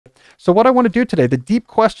So what I want to do today, the deep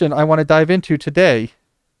question I want to dive into today,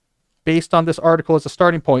 based on this article as a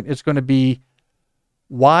starting point, is going to be,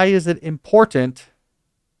 why is it important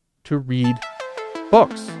to read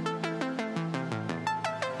books?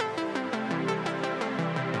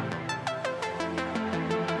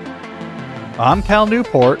 I'm Cal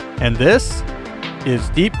Newport, and this is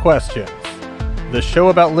Deep Questions, the show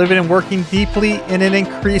about living and working deeply in an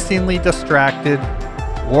increasingly distracted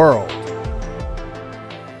world.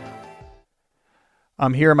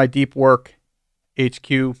 I'm here in my Deep Work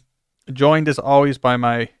HQ, joined as always by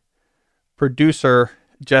my producer,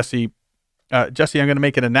 Jesse. Jesse, I'm going to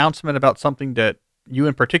make an announcement about something that you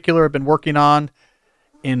in particular have been working on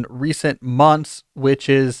in recent months, which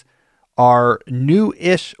is our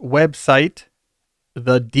new-ish website,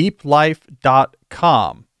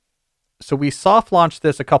 thedeeplife.com. So we soft launched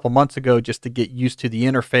this a couple months ago just to get used to the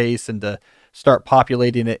interface and to start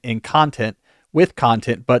populating it in content with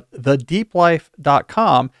content. But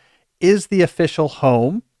thedeeplife.com is the official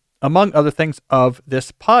home, among other things, of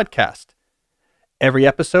this podcast. Every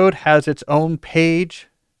episode has its own page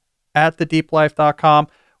at thedeeplife.com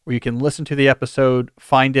where you can listen to the episode,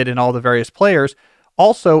 find it in all the various players.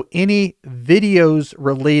 Also, any videos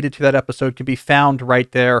related to that episode can be found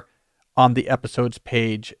right there on the episode's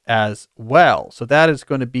page as well. So that is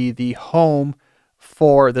going to be the home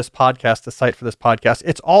for this podcast, the site for this podcast.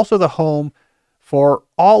 It's also the home for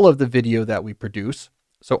all of the video that we produce.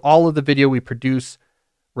 So all of the video we produce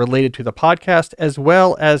related to the podcast, as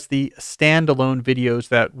well as the standalone videos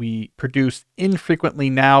that we produce infrequently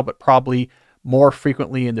now, but probably more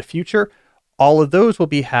frequently in the future. All of those will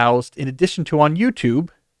be housed, in addition to on YouTube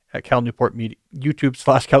at Cal Newport Media,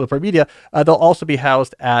 YouTube/Cal Newport Media. They'll also be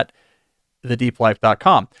housed at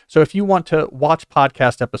thedeeplife.com. So if you want to watch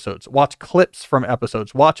podcast episodes, watch clips from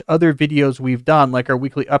episodes, watch other videos we've done, like our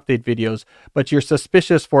weekly update videos, but you're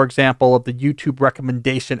suspicious, for example, of the YouTube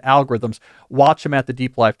recommendation algorithms, watch them at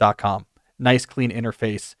thedeeplife.com. Nice, clean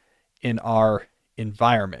interface in our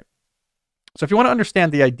environment. So if you want to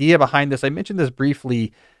understand the idea behind this, I mentioned this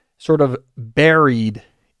briefly, sort of buried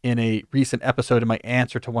in a recent episode in my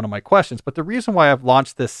answer to one of my questions. But the reason why I've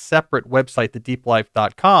launched this separate website,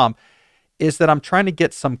 thedeeplife.com, is that I'm trying to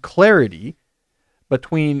get some clarity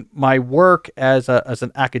between my work as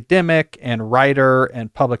an academic and writer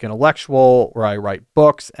and public intellectual, where I write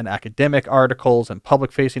books and academic articles and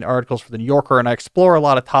public-facing articles for The New Yorker, and I explore a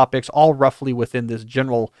lot of topics, all roughly within this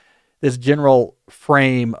general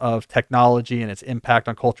frame of technology and its impact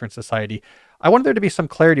on culture and society. I wanted there to be some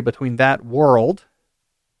clarity between that world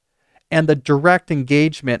and the direct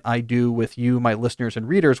engagement I do with you, my listeners and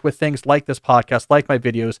readers, with things like this podcast, like my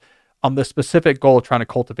videos, on the specific goal of trying to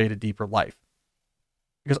cultivate a deeper life.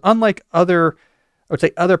 Because unlike other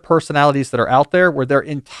personalities that are out there, where their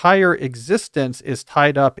entire existence is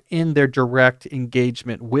tied up in their direct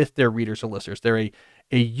engagement with their readers or listeners, they're a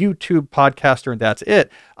YouTube podcaster and that's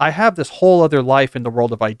it. I have this whole other life in the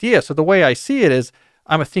world of ideas. So the way I see it is,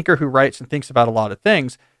 I'm a thinker who writes and thinks about a lot of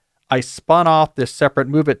things. I spun off this separate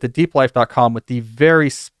move at thedeeplife.com with the very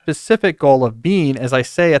specific goal of being, as I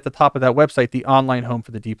say at the top of that website, the online home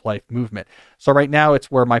for the Deep Life movement. So right now it's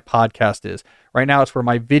where my podcast is. Right now it's where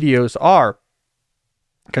my videos are.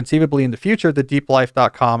 Conceivably in the future,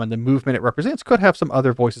 thedeeplife.com and the movement it represents could have some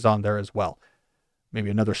other voices on there as well. Maybe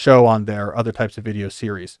another show on there, other types of video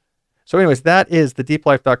series. So anyways, that is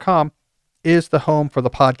thedeeplife.com is the home for the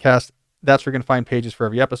podcast. That's where you're going to find pages for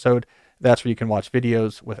every episode. That's where you can watch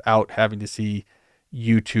videos without having to see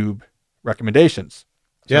YouTube recommendations.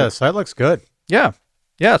 So, yeah, the site looks good. Yeah.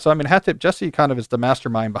 Yeah. So, I mean, hat tip, Jesse kind of is the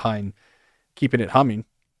mastermind behind keeping it humming.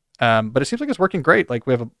 But it seems like it's working great. Like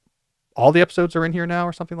we have all the episodes are in here now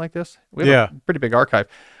or something like this. We have a pretty big archive.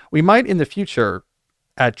 We might in the future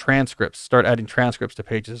add transcripts, start adding transcripts to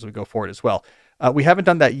pages as we go forward as well. We haven't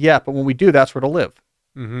done that yet, but when we do, that's where it'll live.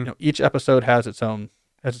 Mm-hmm. You know, each episode has its own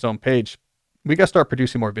page. We got to start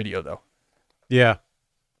producing more video though. Yeah.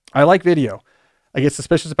 I like video. I get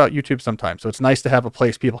suspicious about YouTube sometimes. So it's nice to have a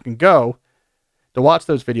place people can go to watch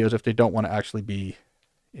those videos if they don't want to actually be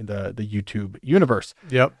in the YouTube universe.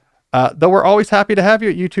 Yep. Though we're always happy to have you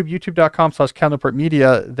at YouTube, youtube.com/Cal Newport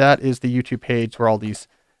Media. That is the YouTube page where all these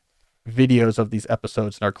videos of these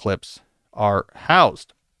episodes and our clips are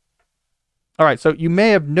housed. All right. So you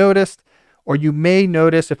may have noticed, or you may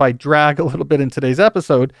notice if I drag a little bit in today's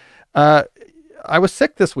episode, I was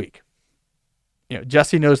sick this week. You know,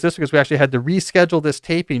 Jesse knows this because we actually had to reschedule this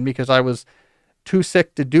taping because I was too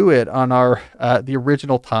sick to do it on our the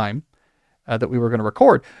original time that we were going to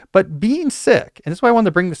record. But being sick, and this is why I wanted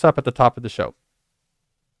to bring this up at the top of the show.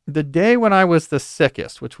 The day when I was the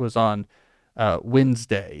sickest, which was on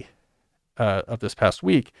Wednesday of this past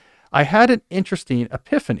week, I had an interesting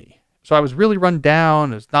epiphany. So I was really run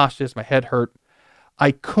down, I was nauseous, my head hurt.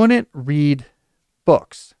 I couldn't read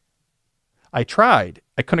books. I tried.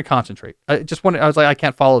 I couldn't concentrate. I was like, I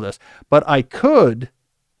can't follow this. But I could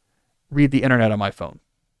read the internet on my phone.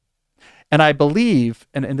 And I believe,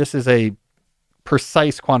 and this is a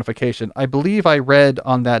precise quantification, I believe I read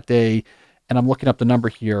on that day, and I'm looking up the number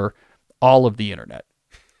here, all of the internet.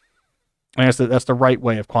 I guess that's the right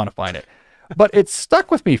way of quantifying it. But it stuck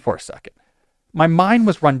with me for a second. My mind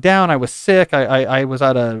was run down. I was sick. I was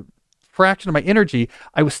at a fraction of my energy.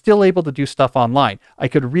 I was still able to do stuff online. I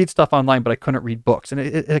could read stuff online, but I couldn't read books. And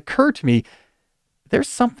it occurred to me, there's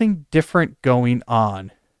something different going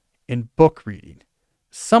on in book reading.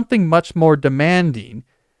 Something much more demanding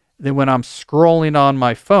than when I'm scrolling on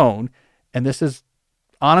my phone. And this is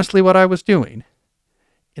honestly what I was doing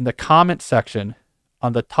in the comment section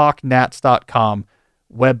on the talknats.com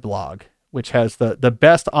weblog, which has the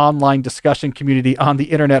best online discussion community on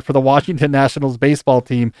the internet for the Washington Nationals baseball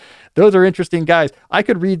team. Those are interesting guys. I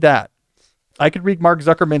could read that. I could read Mark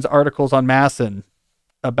Zuckerman's articles on Masson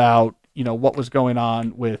about, what was going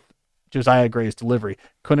on with Josiah Gray's delivery.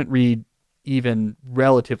 Couldn't read even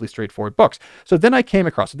relatively straightforward books. So then I came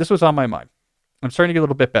across it. This was on my mind. I'm starting to get a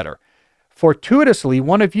little bit better. Fortuitously,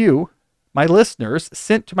 one of you, my listeners,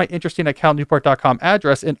 sent to my interesting@calnewport.com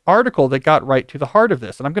address an article that got right to the heart of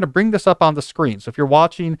this. And I'm going to bring this up on the screen. So if you're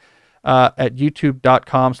watching at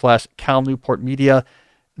youtube.com/calnewportmedia,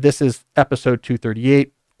 this is episode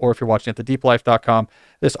 238. Or if you're watching at thedeeplife.com,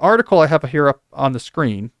 this article I have here up on the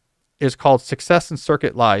screen is called Success and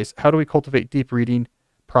Circuit Lies: How Do We Cultivate Deep Reading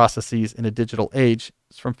Processes in a Digital Age.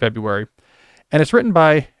 It's from February. And it's written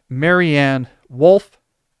by Marianne Wolf.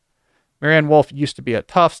 Marianne Wolf used to be at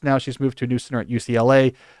Tufts. Now she's moved to a new center at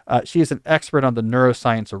UCLA. She is an expert on the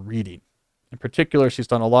neuroscience of reading. In particular, she's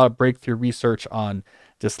done a lot of breakthrough research on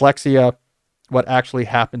dyslexia, what actually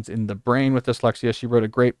happens in the brain with dyslexia. She wrote a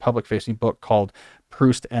great public-facing book called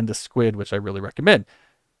Proust and the Squid, which I really recommend.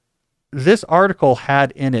 This article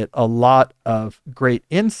had in it a lot of great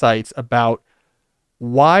insights about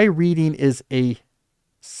why reading is a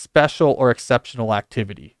special or exceptional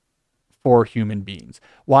activity for human beings,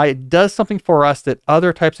 why it does something for us that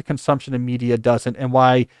other types of consumption of media doesn't, and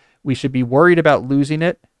why we should be worried about losing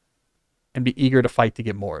it and be eager to fight to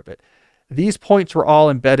get more of it. These points were all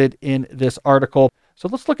embedded in this article. So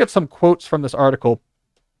let's look at some quotes from this article.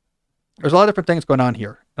 There's a lot of different things going on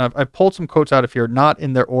here. I've pulled some quotes out of here, not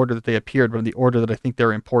in their order that they appeared, but in the order that I think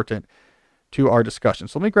they're important to our discussion.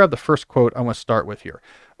 So let me grab the first quote I want to start with here.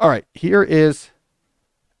 All right, here is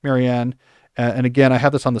Marianne. And again, I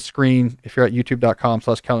have this on the screen. If you're at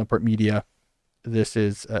youtube.com/calnewportmedia, this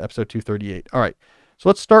is episode 238. All right, so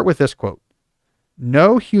let's start with this quote.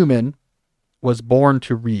 No human was born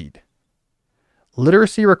to read.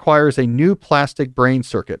 Literacy requires a new plastic brain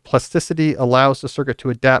circuit. Plasticity allows the circuit to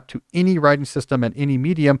adapt to any writing system and any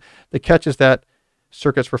medium. The catch is that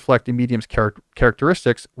circuits reflect a medium's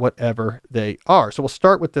characteristics, whatever they are. So we'll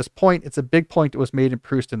start with this point. It's a big point that was made in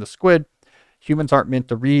Proust and the Squid. Humans aren't meant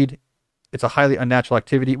to read. It's a highly unnatural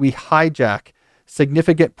activity. We hijack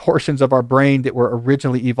significant portions of our brain that were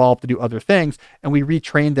originally evolved to do other things, and we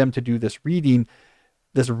retrain them to do this reading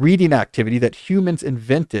activity that humans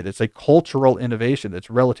invented. It's a cultural innovation that's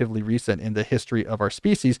relatively recent in the history of our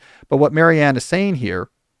species. But what Marianne is saying here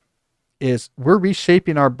is we're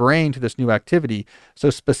reshaping our brain to this new activity. So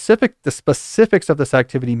the specifics of this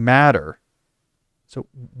activity matter. So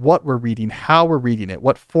what we're reading, how we're reading it,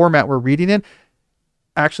 what format we're reading in,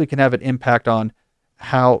 actually can have an impact on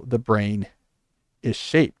how the brain is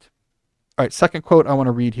shaped. All right, second quote I want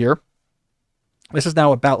to read here. This is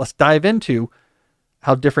now let's dive into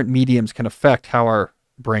how different mediums can affect how our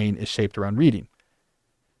brain is shaped around reading.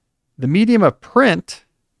 The medium of print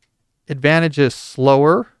advantages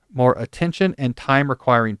slower, more attention and time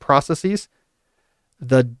requiring processes.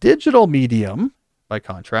 The digital medium, by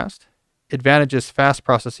contrast, advantages fast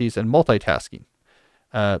processes and multitasking,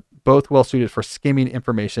 both well suited for skimming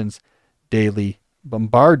information's daily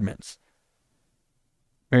bombardments.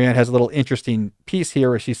 Marianne has a little interesting piece here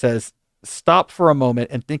where she says, stop for a moment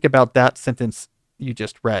and think about that sentence you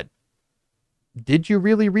just read. Did you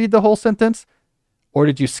really read the whole sentence, or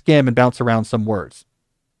did you skim and bounce around some words?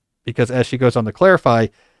 Because as she goes on to clarify,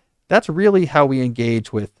 that's really how we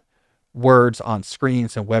engage with words on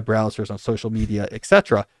screens and web browsers, on social media,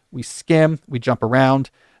 etc. We skim, we jump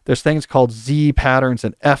around. There's things called Z patterns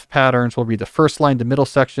and F patterns. We'll read the first line, the middle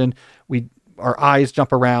section. Our eyes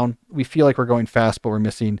jump around. We feel like we're going fast, but we're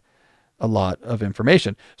missing a lot of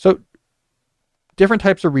information. So different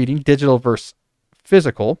types of reading, digital versus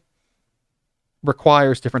physical,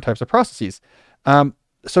 requires different types of processes.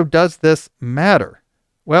 So does this matter?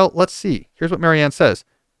 Well, let's see. Here's what Marianne says.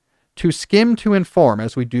 To skim to inform,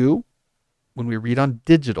 as we do when we read on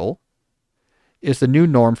digital, is the new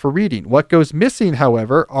norm for reading. What goes missing,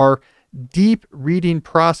 however, are deep reading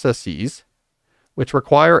processes, which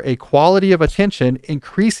require a quality of attention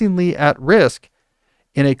increasingly at risk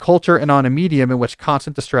in a culture and on a medium in which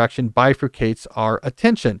constant distraction bifurcates our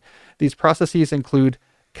attention. These processes include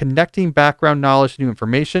connecting background knowledge to new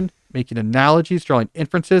information, making analogies, drawing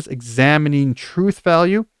inferences, examining truth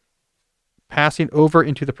value, passing over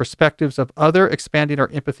into the perspectives of other, expanding our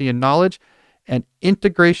empathy and knowledge, and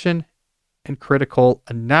integration and critical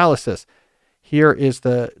analysis. Here is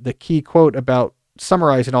the key quote about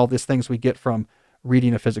summarizing all these things we get from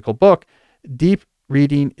reading a physical book. Deep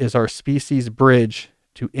reading is our species' bridge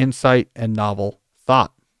to insight and novel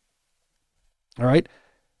thought. All right.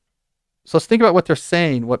 So let's think about what they're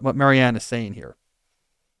saying, what Marianne is saying here.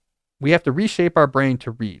 We have to reshape our brain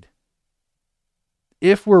to read.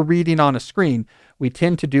 If we're reading on a screen, we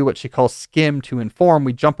tend to do what she calls skim to inform.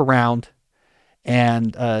 We jump around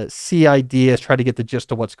and see ideas, try to get the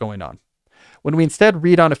gist of what's going on. When we instead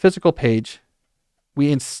read on a physical page,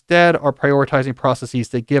 we instead are prioritizing processes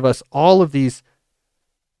that give us all of these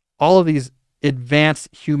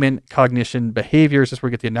advanced human cognition behaviors. This is where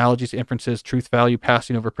we get the analogies, inferences, truth value,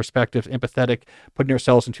 passing over perspectives, empathetic, putting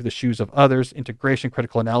ourselves into the shoes of others, integration,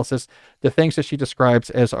 critical analysis, the things that she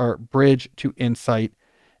describes as our bridge to insight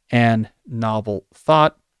and novel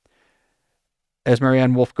thought. As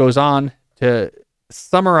Marianne Wolf goes on to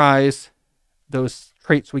summarize those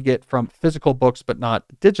traits we get from physical books but not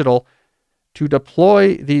digital, to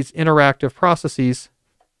deploy these interactive processes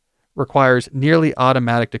requires nearly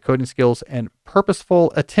automatic decoding skills and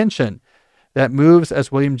purposeful attention that moves,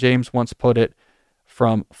 as William James once put it,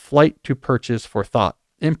 from flight to perches for thought.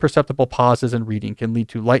 Imperceptible pauses in reading can lead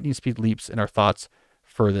to lightning speed leaps in our thoughts'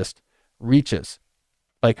 furthest reaches.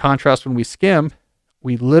 By contrast, when we skim,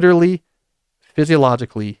 we literally,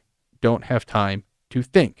 physiologically, don't have time to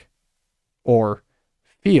think or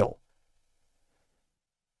feel.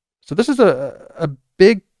 So this is a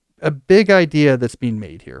big idea that's being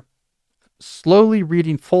made here. Slowly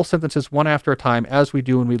reading full sentences one after a time, as we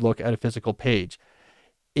do when we look at a physical page,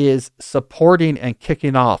 is supporting and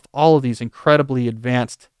kicking off all of these incredibly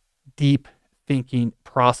advanced, deep thinking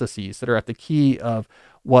processes that are at the key of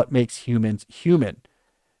what makes humans human.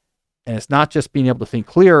 And it's not just being able to think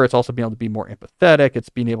clearer, it's also being able to be more empathetic. It's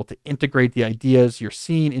being able to integrate the ideas you're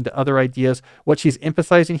seeing into other ideas. What she's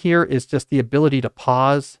emphasizing here is just the ability to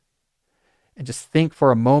pause and just think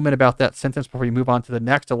for a moment about that sentence before you move on to the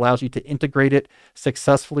next. Allows you to integrate it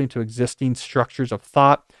successfully into existing structures of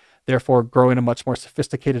thought, therefore growing a much more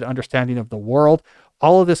sophisticated understanding of the world.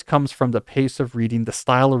 All of this comes from the pace of reading, the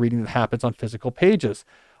style of reading that happens on physical pages.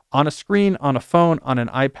 On a screen, on a phone, on an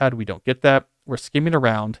iPad, we don't get that. We're skimming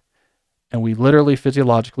around, and we literally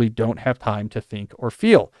physiologically don't have time to think or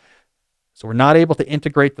feel. So we're not able to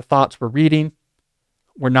integrate the thoughts we're reading.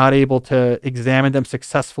 We're not able to examine them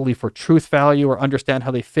successfully for truth value or understand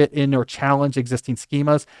how they fit in or challenge existing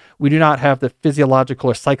schemas. We do not have the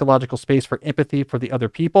physiological or psychological space for empathy for the other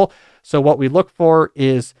people. So what we look for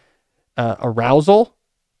is arousal.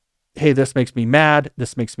 Hey, this makes me mad.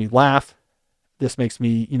 This makes me laugh. This makes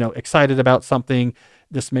me, excited about something.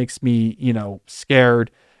 This makes me,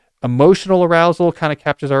 scared. Emotional arousal kind of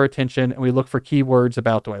captures our attention, and we look for keywords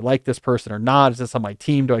about, do I like this person or not? Is this on my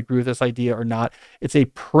team? Do I agree with this idea or not? It's a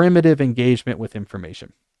primitive engagement with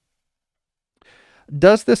information.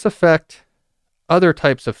 Does this affect other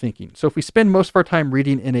types of thinking? So if we spend most of our time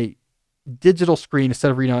reading in a digital screen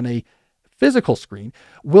instead of reading on a physical screen,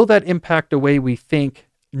 will that impact the way we think,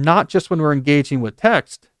 not just when we're engaging with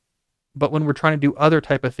text, but when we're trying to do other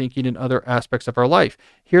type of thinking in other aspects of our life?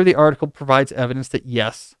 Here, the article provides evidence that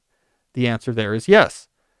yes, the answer there is yes.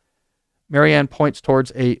 Marianne points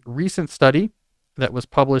towards a recent study that was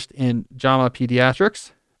published in JAMA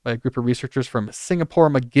Pediatrics by a group of researchers from Singapore,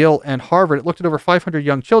 McGill, and Harvard. It looked at over 500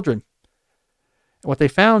 young children. And what they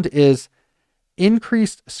found is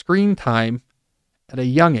increased screen time at a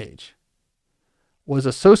young age was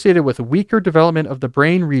associated with weaker development of the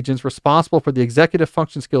brain regions responsible for the executive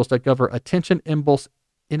function skills that govern attention, impulse,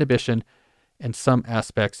 inhibition, and some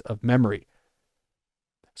aspects of memory.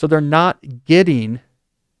 So they're not getting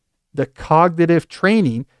the cognitive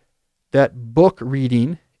training that book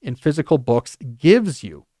reading in physical books gives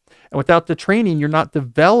you. And without the training, you're not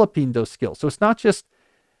developing those skills. So it's not just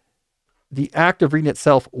the act of reading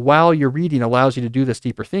itself while you're reading allows you to do this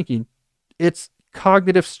deeper thinking. It's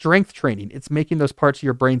cognitive strength training. It's making those parts of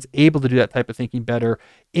your brains able to do that type of thinking better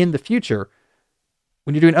in the future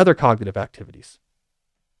when you're doing other cognitive activities.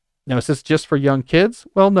 Now, is this just for young kids?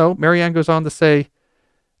 Well, no. Marianne goes on to say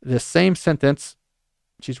the same sentence,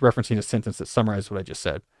 she's referencing a sentence that summarizes what I just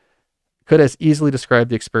said, could as easily describe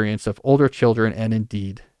the experience of older children and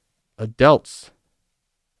indeed adults.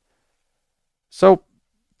 So,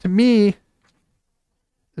 to me,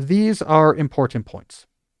 these are important points.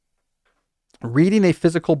 Reading a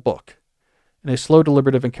physical book in a slow,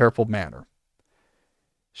 deliberative, and careful manner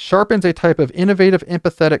sharpens a type of innovative,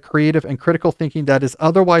 empathetic, creative, and critical thinking that is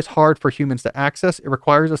otherwise hard for humans to access. It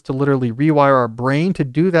requires us to literally rewire our brain to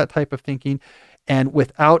do that type of thinking. And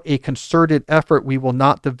without a concerted effort, we will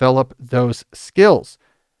not develop those skills.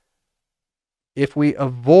 If we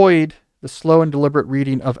avoid the slow and deliberate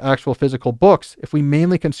reading of actual physical books, if we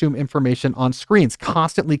mainly consume information on screens,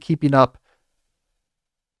 constantly keeping up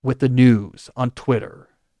with the news on Twitter,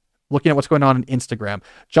 looking at what's going on Instagram,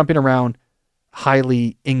 jumping around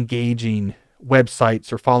highly engaging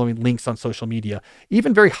websites or following links on social media.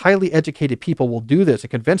 Even very highly educated people will do this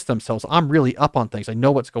and convince themselves, I'm really up on things. I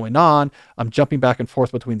know what's going on. I'm jumping back and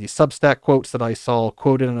forth between these Substack quotes that I saw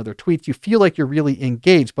quoted in other tweets. You feel like you're really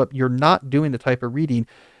engaged, but you're not doing the type of reading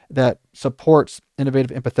that supports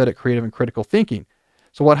innovative, empathetic, creative, and critical thinking.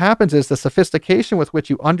 So what happens is the sophistication with which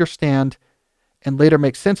you understand and later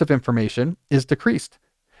make sense of information is decreased.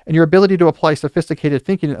 And your ability to apply sophisticated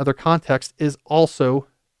thinking in other contexts is also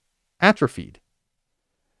atrophied.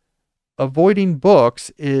 Avoiding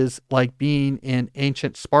books is like being in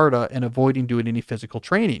ancient Sparta and avoiding doing any physical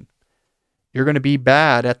training. You're going to be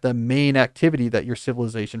bad at the main activity that your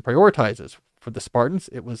civilization prioritizes. For the Spartans,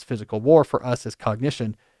 it was physical war. For us, it's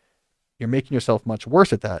cognition. You're making yourself much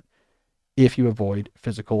worse at that if you avoid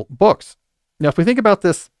physical books. Now, if we think about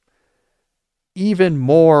this even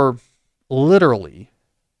more literally,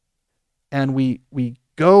 and we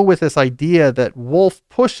go with this idea that Wolf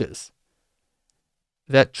pushes,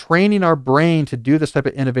 that training our brain to do this type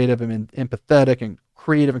of innovative and empathetic and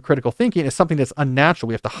creative and critical thinking is something that's unnatural.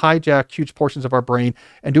 We have to hijack huge portions of our brain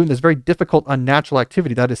and doing this very difficult, unnatural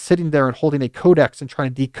activity that is sitting there and holding a codex and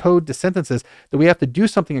trying to decode the sentences, that we have to do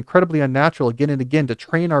something incredibly unnatural again and again to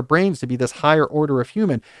train our brains to be this higher order of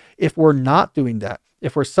human. If we're not doing that,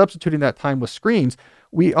 if we're substituting that time with screens,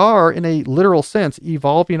 we are, in a literal sense,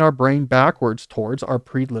 evolving our brain backwards towards our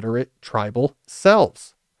pre-literate tribal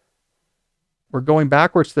selves. We're going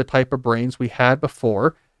backwards to the type of brains we had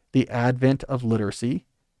before the advent of literacy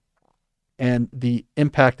and the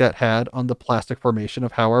impact that had on the plastic formation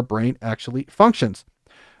of how our brain actually functions.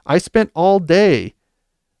 I spent all day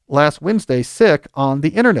last Wednesday sick on the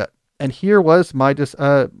internet, and here was my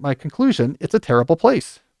conclusion. It's a terrible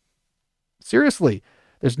place. Seriously,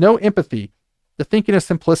 there's no empathy. The thinking is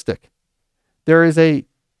simplistic. There is a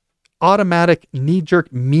automatic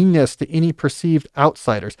knee-jerk meanness to any perceived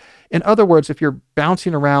outsiders. In other words, if you're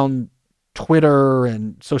bouncing around Twitter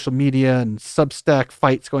and social media and Substack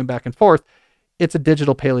fights going back and forth, it's a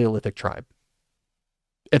digital Paleolithic tribe.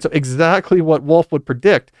 It's exactly what Wolf would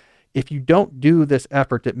predict. If you don't do this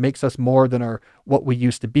effort that makes us more than what we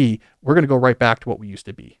used to be, we're going to go right back to what we used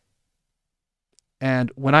to be.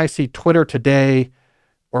 And when I see Twitter today,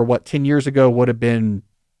 or what 10 years ago would have been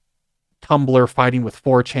Tumblr fighting with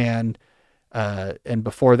 4chan, and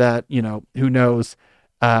before that, who knows,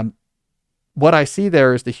 what I see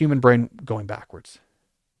there is the human brain going backwards.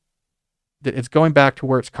 It's going back to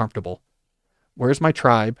where it's comfortable. Where's my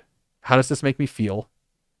tribe? How does this make me feel?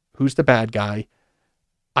 Who's the bad guy?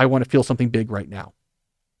 I want to feel something big right now.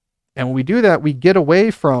 And when we do that, we get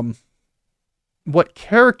away from what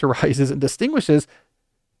characterizes and distinguishes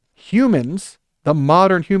humans, the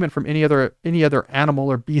modern human, from any other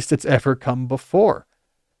animal or beast that's ever come before.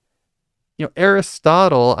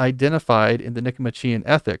 Aristotle identified in the Nicomachean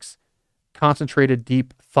Ethics concentrated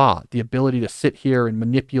deep thought, the ability to sit here and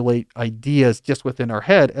manipulate ideas just within our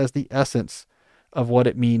head, as the essence of what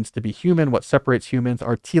it means to be human, what separates humans,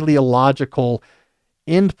 our teleological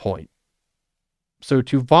endpoint. So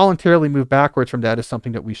to voluntarily move backwards from that is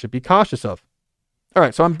something that we should be cautious of. All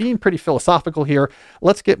right, so I'm being pretty philosophical here.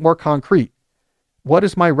 Let's get more concrete. What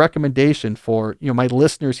is my recommendation for my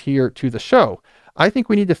listeners here to the show? I think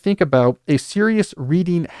we need to think about a serious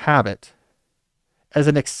reading habit as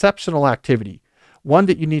an exceptional activity, one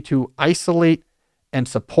that you need to isolate and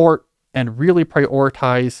support and really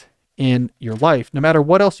prioritize in your life, no matter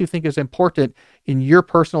what else you think is important in your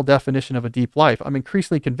personal definition of a deep life. I'm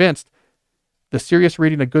increasingly convinced the serious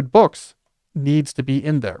reading of good books needs to be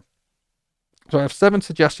in there. So I have 7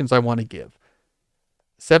 suggestions I want to give.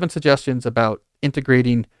 7 suggestions about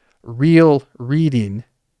integrating real reading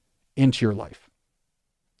into your life.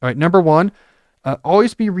 All right, number 1,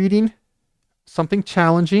 always be reading something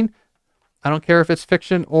challenging. I don't care if it's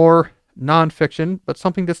fiction or nonfiction, but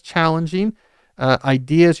something that's challenging,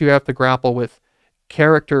 ideas you have to grapple with,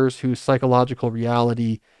 characters whose psychological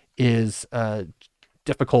reality is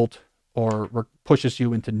difficult or pushes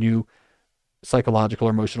you into new psychological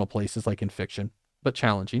or emotional places like in fiction, but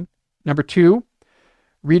challenging. Number 2,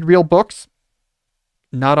 read real books,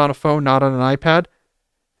 not on a phone, not on an iPad.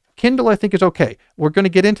 Kindle, I think, is okay. We're going to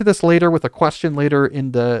get into this later with a question later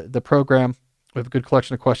in the program. We have a good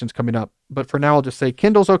collection of questions coming up. But for now, I'll just say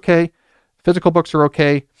Kindle's okay. Physical books are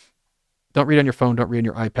okay. Don't read on your phone. Don't read on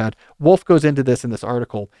your iPad. Wolf goes into this in this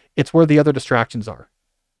article. It's where the other distractions are.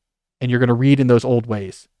 And you're going to read in those old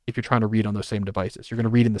ways if you're trying to read on those same devices. You're going to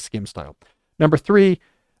read in the skim style. Number 3,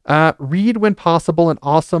 read when possible in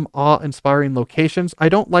awesome, awe-inspiring locations. I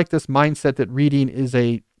don't like this mindset that reading is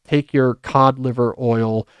a take your cod liver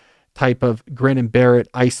oil type of grin and bear it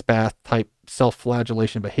ice bath type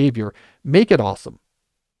self-flagellation behavior. Make it awesome.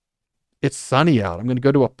 It's sunny out. I'm going to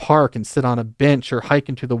go to a park and sit on a bench or hike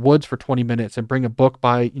into the woods for 20 minutes and bring a book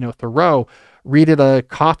by, Thoreau, read at a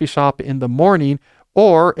coffee shop in the morning,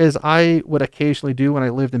 or as I would occasionally do when I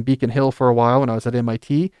lived in Beacon Hill for a while when I was at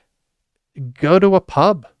MIT, go to a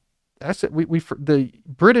pub. That's it. The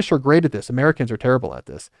British are great at this. Americans are terrible at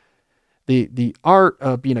this. The art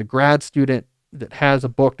of being a grad student that has a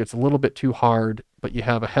book that's a little bit too hard, but you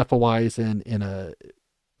have a Hefeweizen in a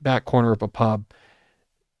back corner of a pub.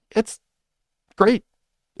 It's great.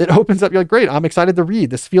 It opens up. You're like, great. I'm excited to read.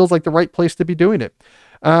 This feels like the right place to be doing it.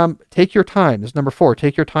 Take your time. This is number 4.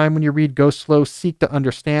 Take your time when you read. Go slow. Seek to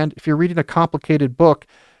understand. If you're reading a complicated book,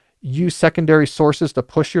 use secondary sources to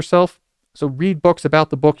push yourself. So read books about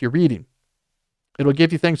the book you're reading. It'll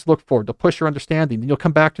give you things to look for, to push your understanding. Then you'll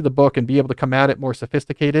come back to the book and be able to come at it more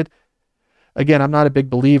sophisticated. Again, I'm not a big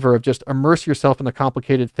believer of just immerse yourself in a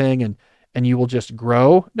complicated thing and you will just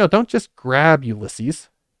grow. No, don't just grab Ulysses.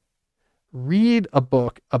 Read a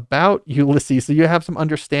book about Ulysses so you have some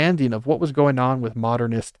understanding of what was going on with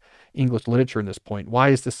modernist English literature in this point. Why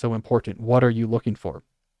is this so important? What are you looking for?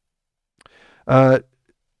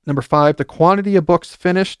 Number 5, the quantity of books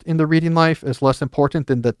finished in the reading life is less important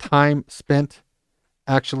than the time spent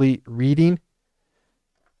actually reading.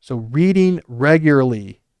 So reading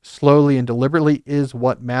regularly, slowly, and deliberately is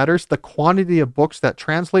what matters. The quantity of books that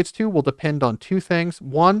translates to will depend on 2 things.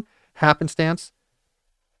 1, happenstance,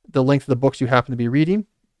 the length of the books you happen to be reading.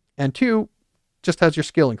 And 2, just as your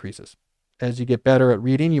skill increases. As you get better at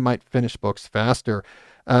reading, you might finish books faster.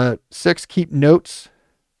 6, keep notes.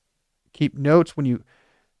 Keep notes when you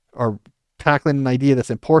are tackling an idea that's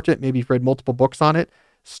important. Maybe you've read multiple books on it.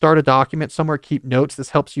 Start a document somewhere, keep notes. This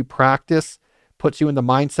helps you practice, puts you in the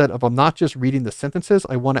mindset of, I'm not just reading the sentences.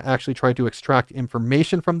 I want to actually try to extract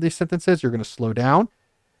information from these sentences. You're going to slow down.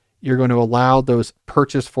 You're going to allow those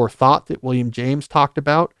purchase for thought that William James talked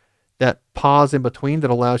about, that pause in between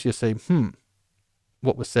that allows you to say,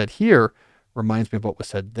 what was said here reminds me of what was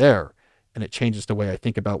said there. And it changes the way I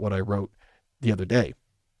think about what I wrote the other day.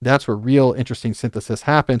 That's where real interesting synthesis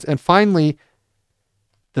happens. And finally,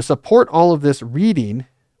 to support all of this reading,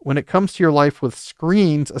 when it comes to your life with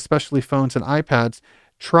screens, especially phones and iPads,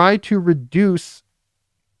 try to reduce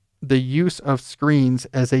the use of screens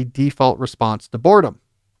as a default response to boredom.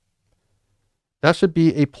 That should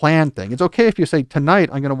be a planned thing. It's okay if you say, tonight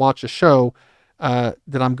I'm going to watch a show that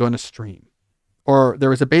I'm going to stream. Or there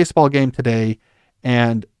was a baseball game today,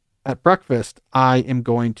 and at breakfast, I am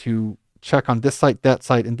going to check on this site, that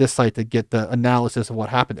site, and this site to get the analysis of what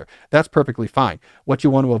happened there. That's perfectly fine. What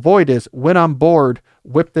you want to avoid is, when I'm bored,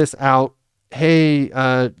 whip this out. Hey,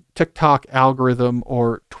 TikTok algorithm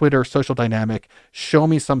or Twitter social dynamic, show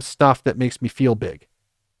me some stuff that makes me feel big.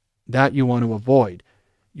 That you want to avoid.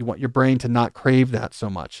 You want your brain to not crave that so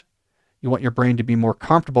much. You want your brain to be more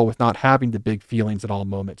comfortable with not having the big feelings at all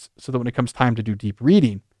moments, so that when it comes time to do deep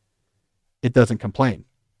reading, it doesn't complain.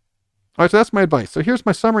 All right, so that's my advice. So here's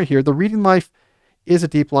my summary here. The reading life is a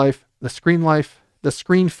deep life. The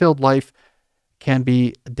screen-filled life can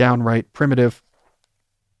be downright primitive.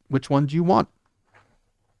 Which one do you want?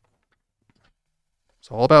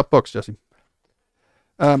 It's all about books, Jesse.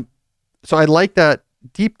 So I like that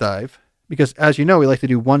deep dive because, as you know, we like to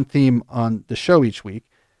do one theme on the show each week.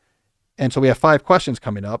 And so we have 5 questions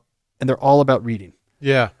coming up, and they're all about reading.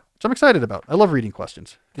 Yeah. Which I'm excited about. I love reading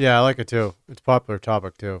questions. Yeah, I like it too. It's a popular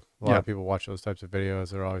topic too. A lot of people watch those types of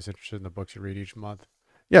videos. They're always interested in the books you read each month.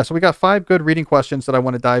 Yeah, so we got 5 good reading questions that I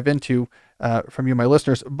want to dive into from you, my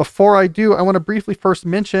listeners. Before I do, I want to briefly first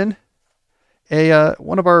mention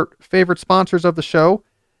one of our favorite sponsors of the show,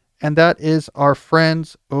 and that is our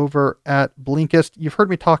friends over at Blinkist. You've heard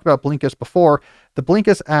me talk about Blinkist before. The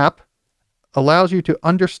Blinkist app allows you to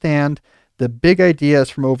understand the big ideas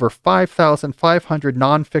from over 5,500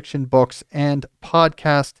 nonfiction books and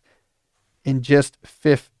podcasts in just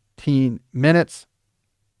 15 minutes.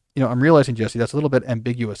 I'm realizing, Jesse, that's a little bit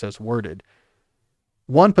ambiguous as worded.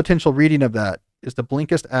 One potential reading of that is the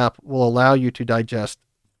Blinkist app will allow you to digest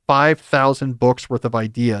 5,000 books worth of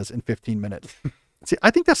ideas in 15 minutes. See, I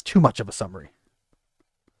think that's too much of a summary.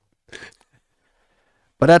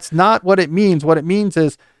 But that's not what it means. What it means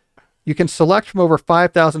is you can select from over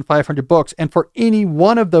 5,500 books, and for any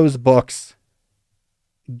one of those books,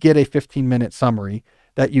 get a 15-minute summary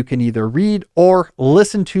that you can either read or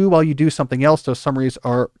listen to while you do something else. Those summaries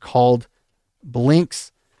are called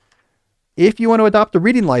blinks. If you want to adopt a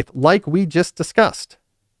reading life like we just discussed,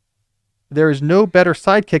 there is no better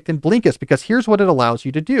sidekick than Blinkist, because here's what it allows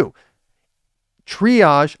you to do.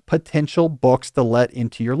 Triage potential books to let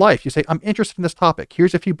into your life. You say, I'm interested in this topic.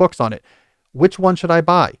 Here's a few books on it. Which one should I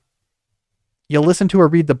buy? You listen to or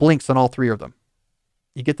read the blinks on all three of them.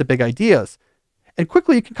 You get the big ideas. And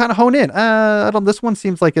quickly you can kind of hone in. This one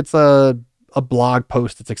seems like it's a blog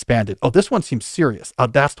post that's expanded. Oh, this one seems serious.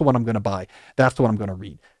 That's the one I'm going to buy. That's the one I'm going to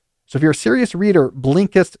read. So if you're a serious reader,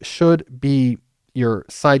 Blinkist should be your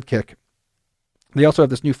sidekick. They also have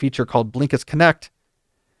this new feature called Blinkist Connect,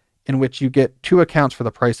 in which you get 2 accounts for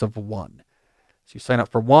the price of 1. So you sign up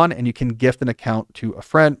for 1 and you can gift an account to a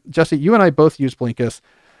friend. Jesse, you and I both use Blinkist.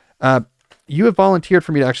 You have volunteered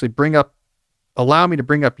for me to actually allow me to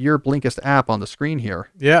bring up your Blinkist app on the screen here.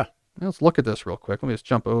 Yeah. Let's look at this real quick. Let me just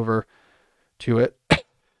jump over to it.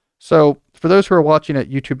 So for those who are watching at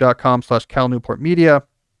youtube.com/Cal Newport Media,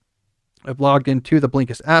 I've logged into the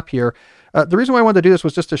Blinkist app here. The reason why I wanted to do this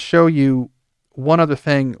was just to show you one other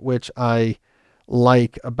thing which I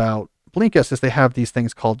like about Blinkist is they have these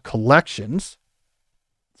things called collections.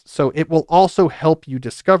 So it will also help you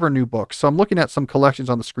discover new books. So I'm looking at some collections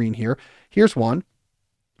on the screen here. Here's one.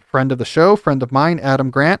 Friend of the show, friend of mine, Adam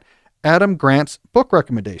Grant. Adam Grant's book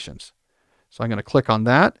recommendations. So I'm going to click on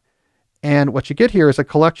that. And what you get here is a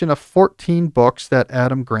collection of 14 books that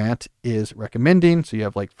Adam Grant is recommending. So you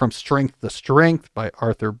have like From Strength to Strength by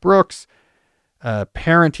Arthur Brooks,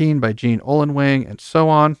 Parenting by Jean Olenwing, and so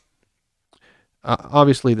on.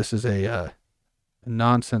 Obviously, this is a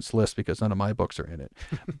nonsense list because none of my books are in it.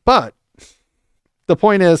 But the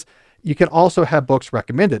point is, you can also have books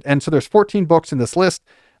recommended. And so there's 14 books in this list.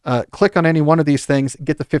 Click on any one of these things,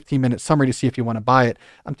 get the 15-minute summary to see if you want to buy it.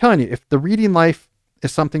 I'm telling you, if the reading life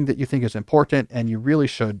is something that you think is important, and you really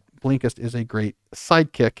should, Blinkist is a great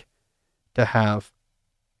sidekick to have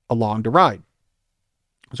along the ride.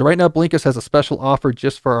 So right now, Blinkist has a special offer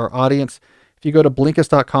just for our audience. If you go to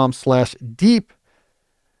Blinkist.com/deep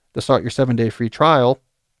to start your 7-day free trial,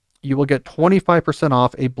 you will get 25%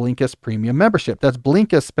 off a Blinkist premium membership. That's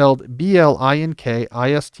Blinkist spelled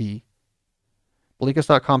Blinkist.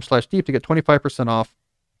 Blinkist.com/deep to get 25% off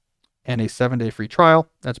and a 7-day free trial.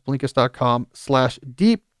 That's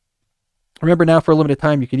Blinkist.com/deep. Remember now, for a limited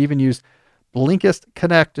time, you can even use Blinkist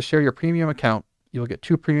Connect to share your premium account. You'll get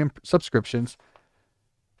 2 premium subscriptions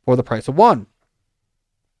for the price of 1.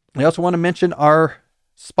 I also want to mention our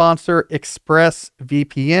sponsor,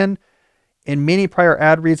 ExpressVPN. In many prior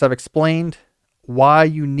ad reads, I've explained why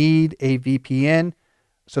you need a VPN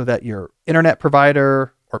so that your internet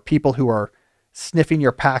provider or people who are sniffing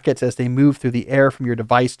your packets as they move through the air from your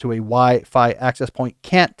device to a Wi-Fi access point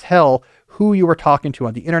can't tell who you are talking to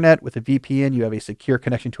on the internet. With a VPN, you have a secure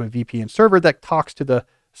connection to a VPN server that talks to the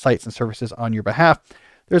sites and services on your behalf.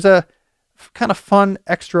 There's a kind of fun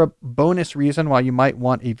extra bonus reason why you might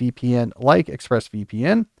want a VPN like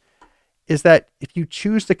ExpressVPN is that if you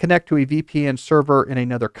choose to connect to a VPN server in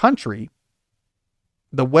another country,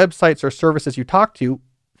 the websites or services you talk to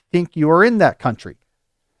think you are in that country.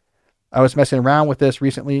 I was messing around with this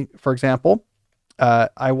recently. For example,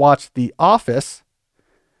 I watched The Office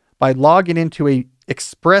by logging into a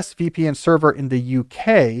ExpressVPN server in the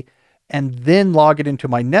UK and then log it into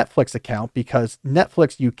my Netflix account, because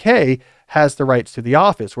Netflix UK has the rights to The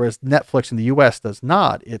Office, whereas Netflix in the US does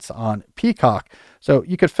not. It's on Peacock. So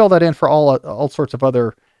you could fill that in for all sorts of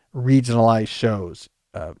other regionalized shows.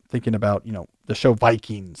 Thinking about, the show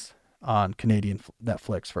Vikings on Canadian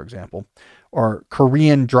Netflix, for example, or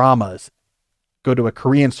Korean dramas. Go to a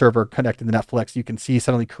Korean server connected to Netflix. You can see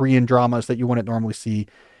suddenly Korean dramas that you wouldn't normally see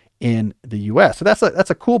in the US. So that's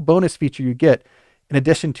a cool bonus feature you get in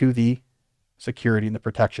addition to the security and the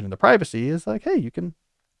protection and the privacy. Is like, hey, you can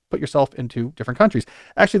put yourself into different countries.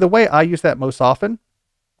 Actually, the way I use that most often,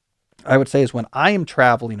 I would say, is when I am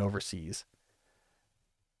traveling overseas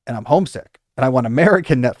and I'm homesick and I want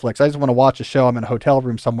American Netflix. I just want to watch a show. I'm in a hotel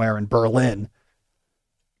room somewhere in Berlin,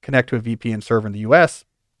 connect to a VPN server in the US,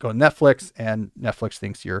 go to Netflix, and Netflix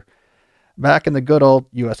thinks you're back in the good old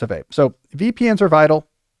US of A. So VPNs are vital.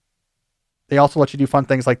 They also let you do fun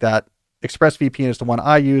things like that. ExpressVPN is the one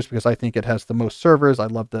I use because I think it has the most servers. I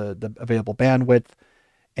love the available bandwidth,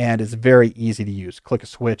 and it's very easy to use. Click a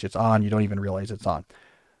switch, it's on. You don't even realize it's on.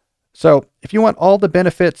 So if you want all the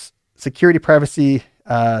benefits, security, privacy,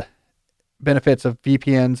 benefits of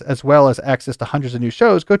VPNs, as well as access to hundreds of new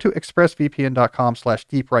shows, go to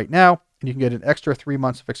expressvpn.com/deep right now, and you can get an extra 3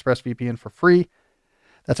 months of ExpressVPN for free.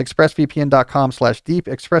 That's expressvpn.com/deep,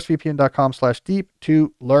 expressvpn.com/deep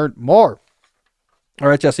to learn more. All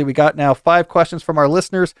right, Jesse, we got now 5 questions from our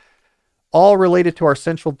listeners, all related to our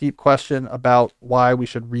central deep question about why we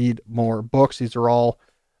should read more books. These are all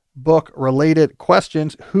book-related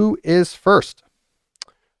questions. Who is first?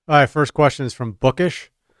 All right, first question is from Bookish.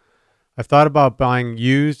 I've thought about buying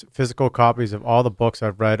used physical copies of all the books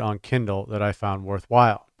I've read on Kindle that I found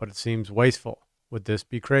worthwhile, but it seems wasteful. Would this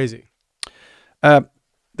be crazy? The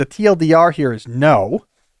TLDR here is no.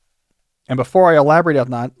 And before I elaborate on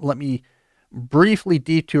that, let me briefly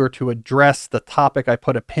detour to address the topic I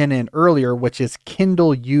put a pin in earlier, which is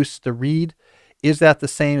Kindle use to read. Is that the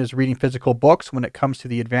same as reading physical books when it comes to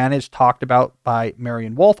the advantage talked about by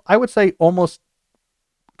Marion Wolf? I would say almost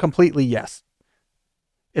completely yes.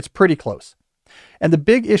 It's pretty close. And the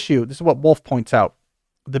big issue, this is what Wolf points out,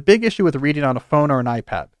 the big issue with reading on a phone or an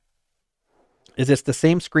iPad is it's the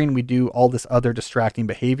same screen we do all this other distracting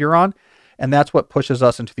behavior on, and that's what pushes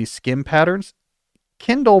us into these skim patterns.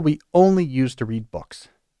 Kindle we only use to read books.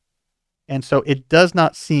 And so it does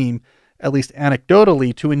not seem, at least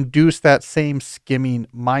anecdotally, to induce that same skimming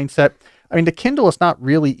mindset. I mean, the Kindle is not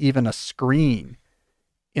really even a screen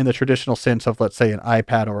in the traditional sense of, let's say, an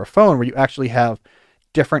iPad or a phone, where you actually have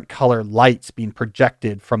different color lights being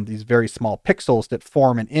projected from these very small pixels that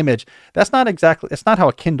form an image. That's not exactly, it's not how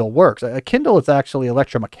a Kindle works. A Kindle is actually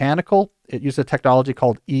electromechanical. It uses a technology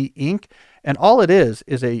called e-ink. And all it is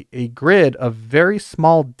a grid of very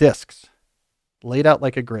small discs laid out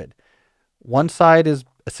like a grid. One side is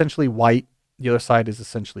essentially white. The other side is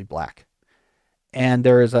essentially black. And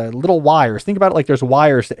there is a little wires. Think about it like there's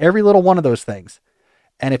wires to every little one of those things.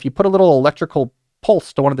 And if you put a little electrical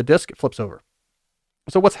pulse to one of the discs, it flips over.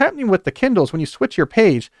 So what's happening with the Kindles, when you switch your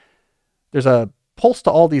page, there's a pulse to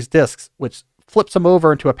all these discs, which flips them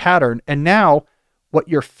over into a pattern. And now what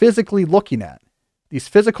you're physically looking at, these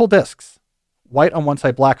physical discs, white on one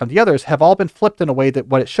side, black on the others, have all been flipped in a way that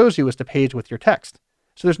what it shows you is the page with your text.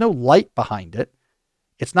 So there's no light behind it.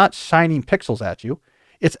 It's not shining pixels at you.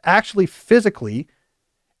 It's actually physically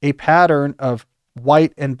a pattern of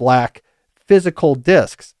white and black physical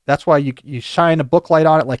discs. That's why you shine a book light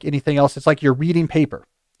on it like anything else. It's like you're reading paper.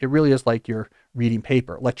 It really is like you're reading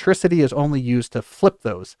paper. Electricity is only used to flip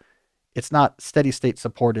those. It's not steady state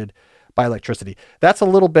supported by electricity. That's a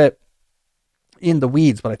little bit in the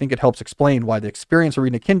weeds, but I think it helps explain why the experience of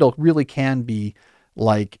reading a Kindle really can be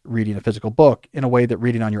like reading a physical book in a way that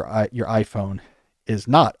reading on your iPhone is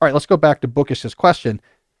not. All right, let's go back to Bookish's question.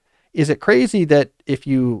 Is it crazy that if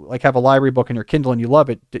you like have a library book in your Kindle and you love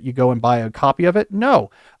it, that you go and buy a copy of it? No,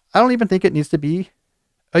 I don't even think it needs to be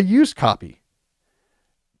a used copy.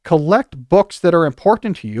 Collect books that are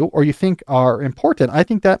important to you or you think are important. I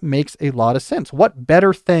think that makes a lot of sense. What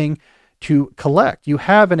better thing to collect? You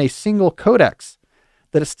have in a single codex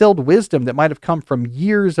that distilled wisdom that might have come from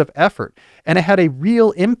years of effort, and it had a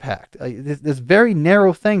real impact. This very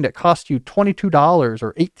narrow thing that cost you $22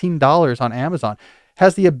 or $18 on Amazon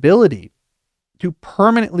has the ability to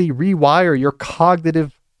permanently rewire your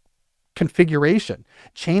cognitive configuration,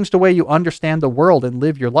 change the way you understand the world and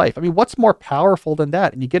live your life. I mean, what's more powerful than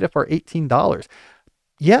that? And you get it for $18.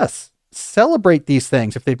 Yes, celebrate these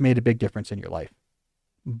things if they've made a big difference in your life.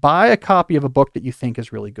 Buy a copy of a book that you think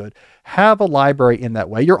is really good. Have a library in that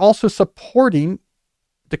way. You're also supporting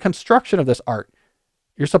the construction of this art.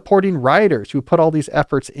 You're supporting writers who put all these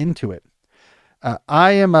efforts into it.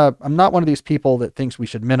 I'm not one of these people that thinks we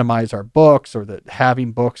should minimize our books or that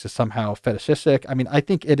having books is somehow fetishistic. I mean, I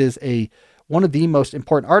think it is one of the most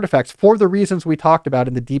important artifacts for the reasons we talked about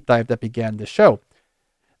in the deep dive that began this show.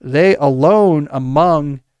 They alone,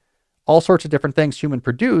 among all sorts of different things human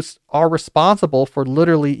produce, are responsible for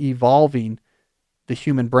literally evolving the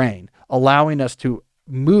human brain, allowing us to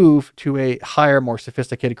move to a higher, more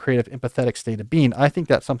sophisticated, creative, empathetic state of being. I think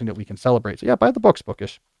that's something that we can celebrate. So yeah, buy the books,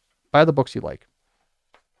 Bookish. Buy the books you like.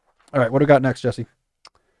 All right, what do we got next, Jesse?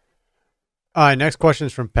 All right, next question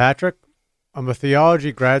is from Patrick. I'm a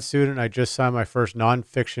theology grad student. I just signed my first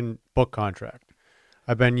nonfiction book contract.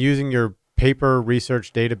 I've been using your paper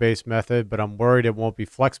research database method, but I'm worried it won't be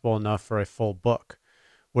flexible enough for a full book.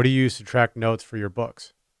 What do you use to track notes for your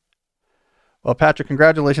books? Well, Patrick,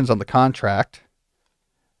 congratulations on the contract.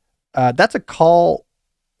 That's a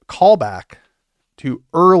callback to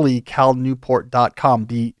early calnewport.com,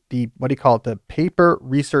 the what do you call it, the paper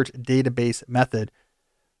research database method.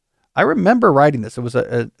 I remember writing this. It was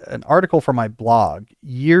an article for my blog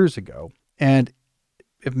years ago. And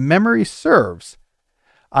if memory serves,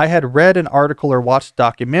 I had read an article or watched a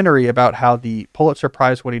documentary about how the Pulitzer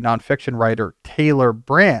Prize winning nonfiction writer Taylor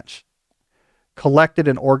Branch collected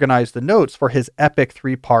and organized the notes for his epic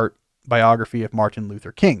 3-part biography of Martin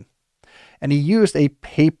Luther King. And he used a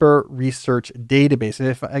paper research database. And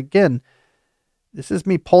if, again, this is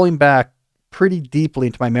me pulling back pretty deeply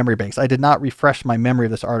into my memory banks. I did not refresh my memory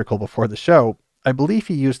of this article before the show. I believe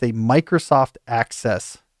he used a Microsoft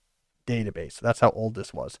Access database. That's how old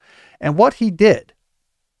this was. And what he did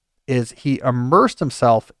is he immersed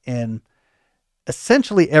himself in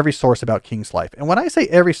essentially every source about King's life. And when I say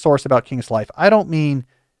every source about King's life, I don't mean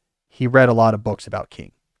he read a lot of books about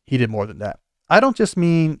King. He did more than that. I don't just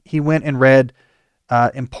mean he went and read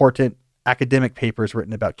important academic papers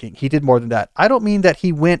written about King. He did more than that. I don't mean that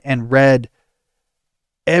he went and read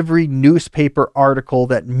every newspaper article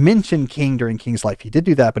that mentioned King during King's life. He did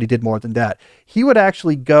do that, but he did more than that. He would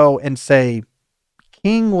actually go and say,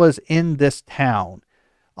 King was in this town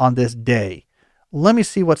on this day. Let me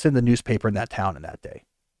see what's in the newspaper in that town in that day,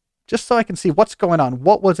 just so I can see what's going on.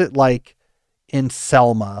 What was it like in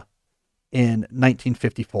Selma in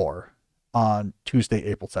 1954 on Tuesday,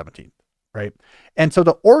 April 17th, right? And so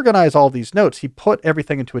to organize all these notes, he put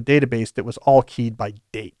everything into a database that was all keyed by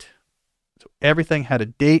date. So everything had a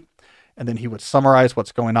date, and then he would summarize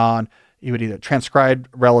what's going on. He would either transcribe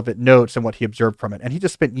relevant notes and what he observed from it. And he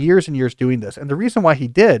just spent years and years doing this. And the reason why he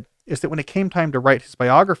did is that when it came time to write his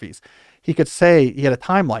biographies, he could say, he had a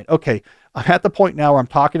timeline. Okay, I'm at the point now where I'm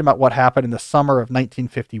talking about what happened in the summer of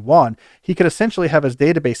 1951. He could essentially have his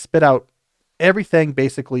database spit out everything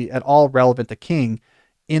basically at all relevant to King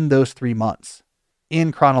in those 3 months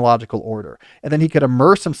in chronological order. And then he could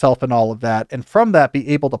immerse himself in all of that. And from that, be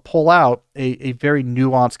able to pull out a very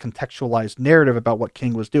nuanced, contextualized narrative about what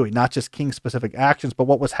King was doing, not just King's specific actions, but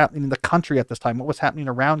what was happening in the country at this time, what was happening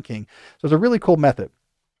around King. So it's a really cool method.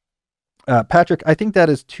 Patrick, I think that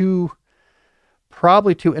is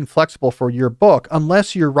probably too inflexible for your book,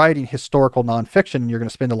 unless you're writing historical nonfiction and you're going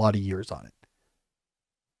to spend a lot of years on it.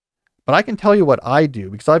 But I can tell you what I do,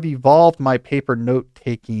 because I've evolved my paper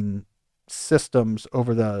note-taking systems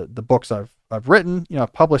over the books I've written. You know,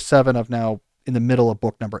 I've published 7. I'm now in the middle of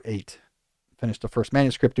book number 8. Finished the first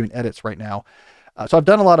manuscript, doing edits right now. So I've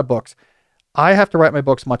done a lot of books. I have to write my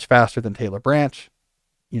books much faster than Taylor Branch.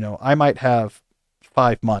 You know, I might have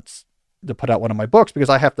 5 months to put out one of my books because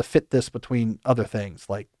I have to fit this between other things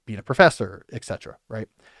like being a professor, etc. Right?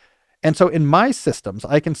 And so in my systems,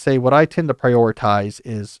 I can say what I tend to prioritize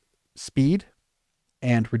is speed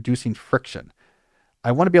and reducing friction.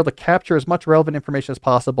 I want to be able to capture as much relevant information as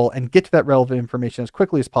possible and get to that relevant information as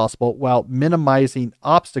quickly as possible while minimizing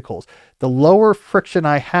obstacles. The lower friction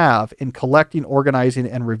I have in collecting, organizing,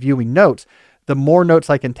 and reviewing notes, the more notes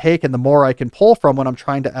I can take and the more I can pull from when I'm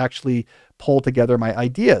trying to actually pull together my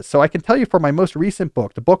ideas. So I can tell you for my most recent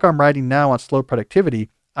book, the book I'm writing now on slow productivity,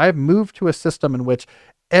 I've moved to a system in which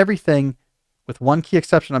everything, with one key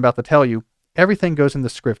exception I'm about to tell you, everything goes into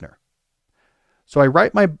Scrivener. So I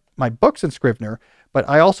write my books in Scrivener, but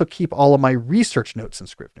I also keep all of my research notes in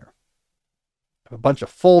Scrivener. I have a bunch of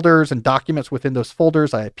folders and documents within those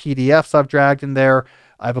folders. I have PDFs I've dragged in there.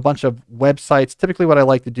 I have a bunch of websites. Typically what I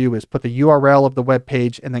like to do is put the URL of the web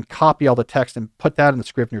page and then copy all the text and put that in the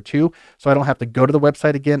Scrivener too. So I don't have to go to the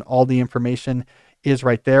website again. All the information is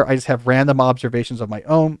right there. I just have random observations of my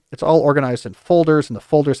own. It's all organized in folders, and the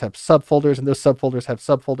folders have subfolders, and those subfolders have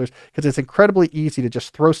subfolders, because it's incredibly easy to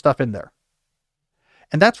just throw stuff in there.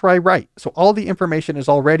 And that's where I write. So all the information is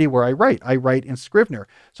already where I write. I write in Scrivener.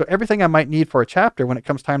 So everything I might need for a chapter, when it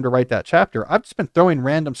comes time to write that chapter, I've just been throwing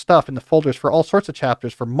random stuff in the folders for all sorts of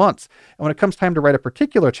chapters for months. And when it comes time to write a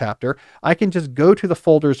particular chapter, I can just go to the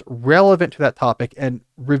folders relevant to that topic and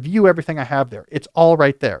review everything I have there. It's all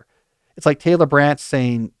right there. It's like Taylor Branch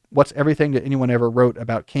saying, what's everything that anyone ever wrote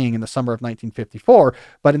about King in the summer of 1954,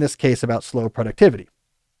 but in this case about slow productivity.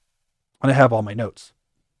 And I have all my notes.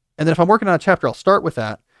 And then if I'm working on a chapter, I'll start with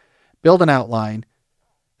that, build an outline,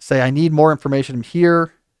 say I need more information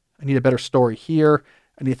here, I need a better story here,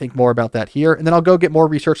 I need to think more about that here, and then I'll go get more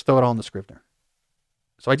research, throw it all in the Scrivener.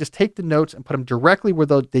 So I just take the notes and put them directly where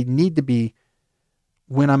they need to be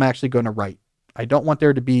when I'm actually going to write. I don't want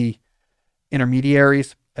there to be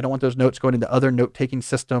intermediaries. I don't want those notes going into other note-taking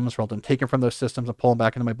systems rather than taking from those systems and pulling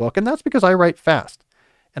back into my book. And that's because I write fast.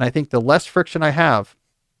 And I think the less friction I have,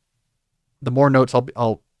 the more notes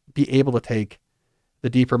I'll be able to take, the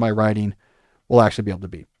deeper my writing will actually be able to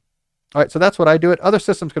be. All right, so that's what I do it. Other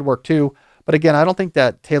systems could work too. But again, I don't think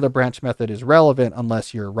that Taylor Branch method is relevant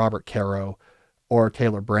unless you're Robert Caro or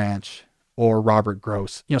Taylor Branch or Robert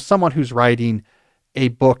Gross, someone who's writing a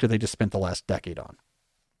book that they just spent the last decade on.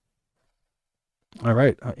 All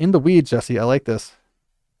right. In the weeds, Jesse. I like this.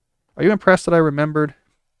 Are you impressed that I remembered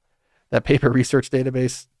that paper research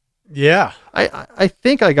database? Yeah. I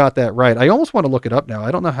think I got that right. I almost want to look it up now.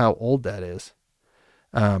 I don't know how old that is.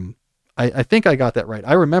 I think I got that right.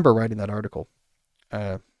 I remember writing that article.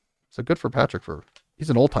 So good for Patrick. He's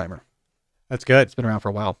an old timer. That's good. It's been around for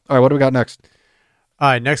a while. All right. What do we got next? All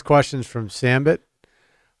right. Next question's from Sambit.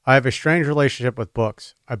 I have a strange relationship with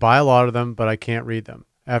books. I buy a lot of them, but I can't read them.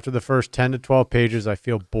 After the first 10 to 12 pages, I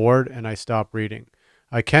feel bored and I stop reading.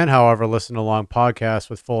 I can, however, listen to long podcasts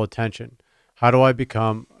with full attention. How do I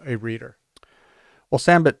become a reader? Well,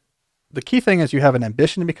 Sam, but the key thing is you have an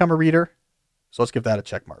ambition to become a reader. So let's give that a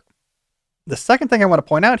check mark. The second thing I want to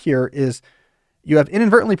point out here is you have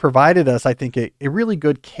inadvertently provided us, I think, a really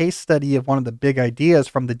good case study of one of the big ideas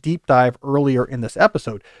from the deep dive earlier in this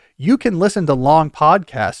episode. You can listen to long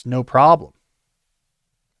podcasts, no problem,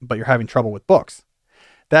 but you're having trouble with books.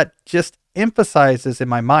 That just emphasizes in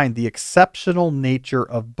my mind the exceptional nature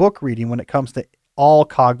of book reading when it comes to all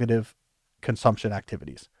cognitive consumption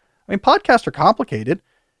activities. I mean, podcasts are complicated.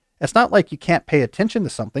 It's not like you can't pay attention to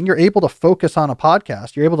something. You're able to focus on a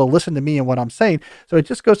podcast. You're able to listen to me and what I'm saying. So it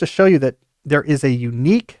just goes to show you that there is a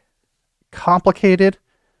unique, complicated,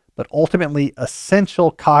 but ultimately essential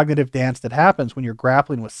cognitive dance that happens when you're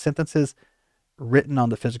grappling with sentences written on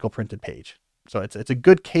the physical printed page. So it's a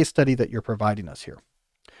good case study that you're providing us here.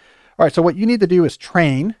 All right, so what you need to do is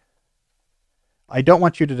train. I don't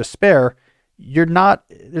want you to despair. There's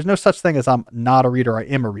no such thing as I'm not a reader, I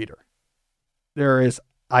am a reader. There is,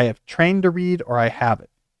 I have trained to read or I haven't.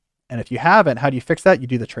 And if you haven't, how do you fix that? You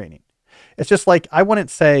do the training. It's just like, I wouldn't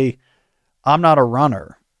say I'm not a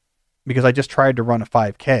runner because I just tried to run a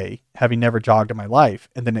 5K, having never jogged in my life,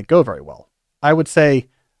 and didn't go very well. I would say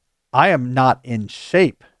I am not in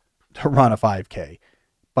shape to run a 5K,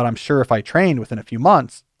 but I'm sure if I trained within a few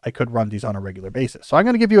months, I could run these on a regular basis. So I'm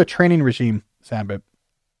going to give you a training regime, Sambit,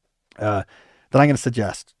 that I'm going to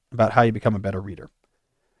suggest about how you become a better reader.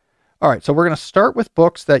 All right, so we're going to start with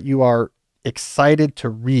books that you are excited to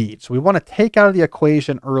read. So we want to take out of the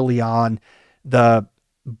equation early on the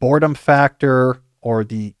boredom factor or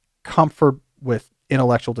the comfort with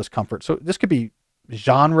intellectual discomfort. So this could be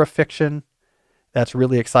genre fiction. That's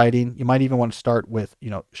really exciting. You might even want to start with,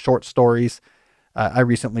 short stories. I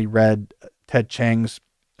recently read Ted Chiang's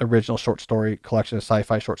original short story collection of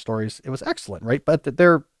sci-fi short stories. It was excellent, right? But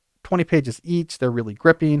they're 20 pages each. They're really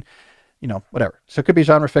gripping, whatever. So it could be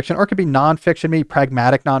genre fiction or it could be nonfiction, maybe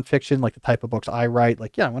pragmatic nonfiction, like the type of books I write.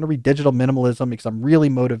 Like, I want to read digital minimalism because I'm really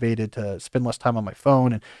motivated to spend less time on my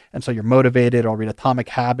phone. And so you're motivated. I'll read Atomic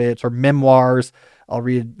Habits or memoirs. I'll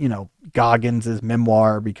read, Goggins'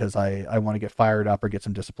 memoir because I want to get fired up or get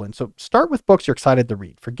some discipline. So start with books you're excited to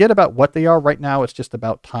read. Forget about what they are right now. It's just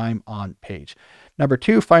about time on page. Number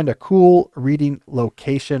 2, find a cool reading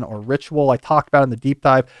location or ritual. I talked about in the deep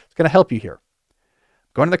dive. It's going to help you here.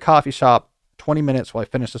 Going to the coffee shop, 20 minutes while I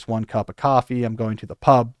finish this one cup of coffee. I'm going to the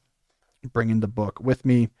pub, bringing the book with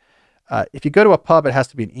me. If you go to a pub, it has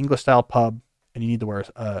to be an English style pub and you need to wear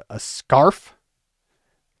a scarf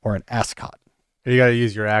or an ascot. You got to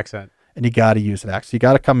use your accent. And you got to use an accent. You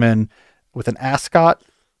got to come in with an ascot,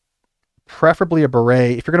 preferably a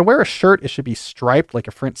beret. If you're going to wear a shirt, it should be striped like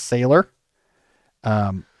a French sailor.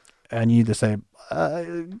 And you need to say,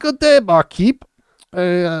 good day, barkeep.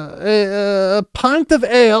 A pint of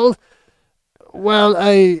ale while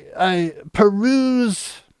I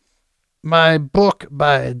peruse my book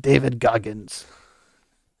by David Goggins.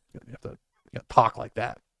 You have to talk like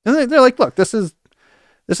that. And they're like, look, this is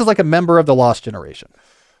like a member of the Lost Generation.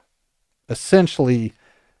 Essentially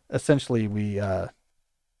we have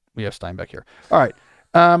Steinbeck here. All right.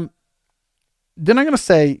 Then I'm going to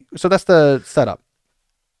say, so that's the setup.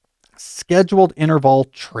 Scheduled interval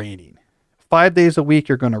training. 5 days a week,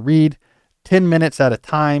 you're going to read 10 minutes at a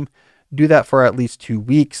time. Do that for at least 2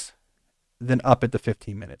 weeks, then up it to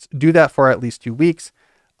 15 minutes. Do that for at least 2 weeks,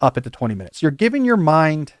 up it to 20 minutes. You're giving your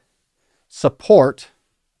mind support.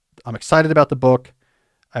 I'm excited about the book.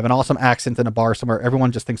 I have an awesome accent in a bar somewhere.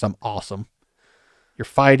 Everyone just thinks I'm awesome. You're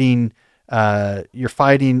fighting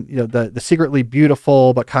the secretly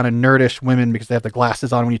beautiful but kind of nerdish women because they have the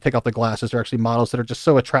glasses on. When you take off the glasses, they're actually models that are just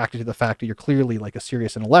so attracted to the fact that you're clearly like a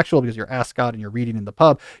serious intellectual because you're ascot and you're reading in the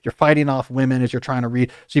pub. You're fighting off women as you're trying to read.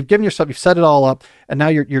 So you've set it all up, and now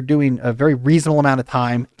you're doing a very reasonable amount of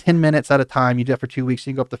time, 10 minutes at a time. You do it for 2 weeks.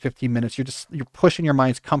 You can go up to 15 minutes. You're pushing your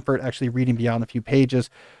mind's comfort, actually reading beyond a few pages.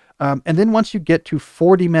 And then once you get to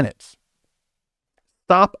 40 minutes,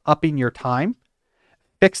 stop upping your time.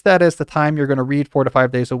 Fix that as the time you're going to read 4 to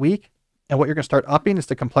 5 days a week. And what you're going to start upping is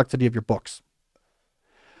the complexity of your books.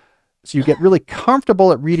 So you get really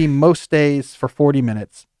comfortable at reading most days for 40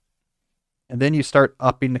 minutes. And then you start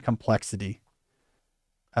upping the complexity.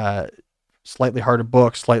 Slightly harder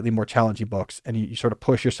books, slightly more challenging books, and you sort of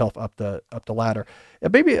push yourself up the ladder.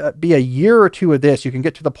 It maybe be a year or two of this, you can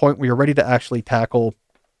get to the point where you're ready to actually tackle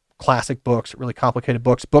classic books, really complicated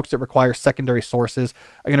books that require secondary sources.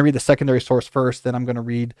 I'm going to read the secondary source first, then I'm going to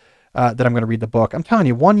read the book. I'm telling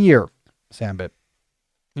you, 1 year, Sambit,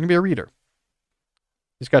 you're going to be a reader.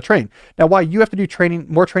 You just got to train. Now, why you have to do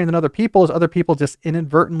more training than other people is other people just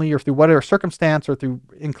inadvertently or through whatever circumstance or through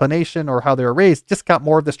inclination or how they were raised, just got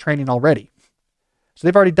more of this training already. So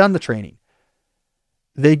they've already done the training.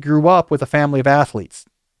 They grew up with a family of athletes.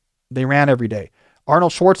 They ran every day.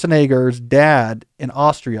 Arnold Schwarzenegger's dad in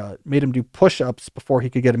Austria made him do push-ups before he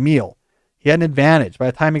could get a meal. He had an advantage. By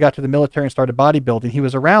the time he got to the military and started bodybuilding, he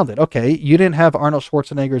was around it. Okay, you didn't have Arnold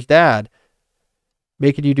Schwarzenegger's dad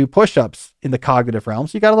making you do push-ups in the cognitive realm.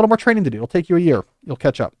 So you got a little more training to do. It'll take you a year. You'll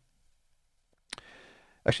catch up.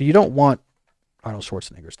 Actually, you don't want Arnold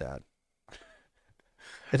Schwarzenegger's dad.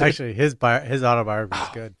 Actually, his autobiography is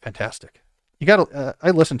good. Fantastic. You got to,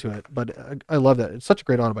 I listened to it, but I love that. It's such a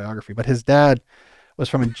great autobiography. But his dad was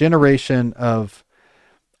from a generation of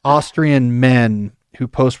Austrian men who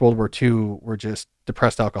post-World War II were just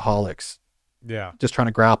depressed alcoholics. Yeah. Just trying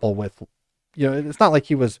to grapple with, it's not like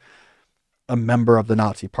he was a member of the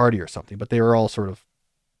Nazi party or something, but they were all sort of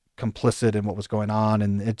complicit in what was going on.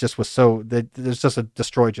 And it just was there's just a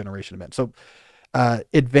destroyed generation of men. So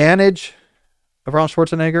advantage of Arnold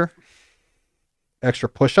Schwarzenegger, extra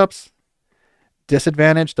push-ups.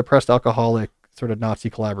 Disadvantage, depressed alcoholic, sort of Nazi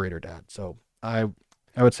collaborator dad. So I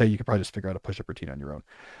would say you could probably just figure out a push-up routine on your own.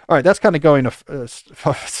 All right, that's kind of going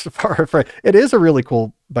far. It is a really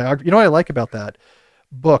cool biography. You know what I like about that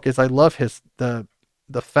book is I love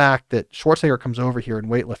the fact that Schwarzenegger comes over here in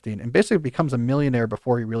weightlifting and basically becomes a millionaire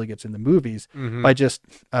before he really gets into movies by just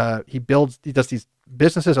he does these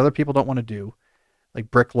businesses other people don't want to do,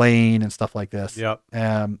 like Brick Lane and stuff like this. Yep.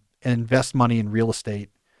 And invest money in real estate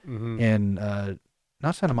in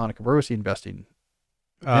not Santa Monica. Where was he investing?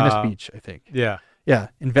 Venice Beach, I think. Yeah. Yeah.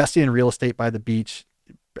 Investing in real estate by the beach,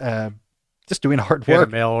 just doing hard He had work.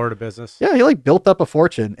 a mail order business. Yeah. He built up a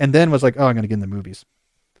fortune and then was like, oh, I'm going to get in the movies.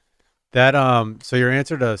 That, so your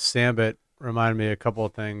answer to Sambit reminded me a couple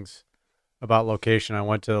of things about location. I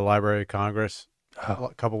went to the Library of Congress a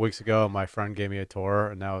couple of weeks ago. My friend gave me a tour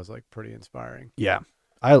and that was pretty inspiring. Yeah.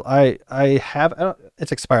 I have,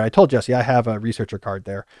 it's expired. I told Jesse I have a researcher card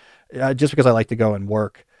there just because I like to go and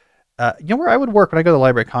work. Where I would work when I go to the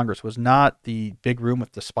Library of Congress was not the big room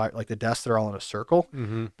with the desks that are all in a circle,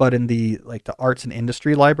 but in the arts and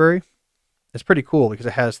industry library. It's pretty cool because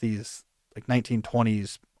it has these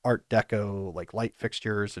 1920s Art Deco, light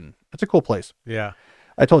fixtures, and it's a cool place. Yeah.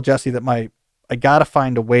 I told Jesse that I got to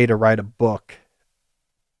find a way to write a book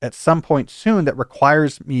at some point soon that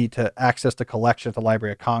requires me to access the collection at the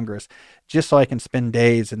Library of Congress, just so I can spend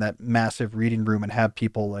days in that massive reading room and have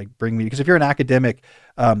people bring me, because if you're an academic,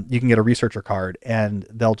 you can get a researcher card and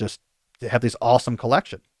they'll just have this awesome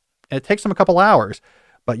collection. And it takes them a couple hours,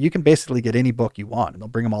 but you can basically get any book you want and they'll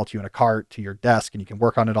bring them all to you in a cart to your desk and you can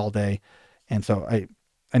work on it all day. And so I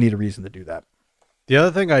need a reason to do that. The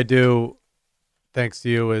other thing I do, thanks to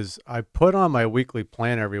you, is I put on my weekly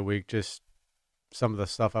plan every week, just some of the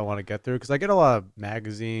stuff I want to get through, because I get a lot of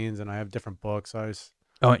magazines and I have different books.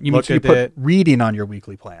 You put reading on your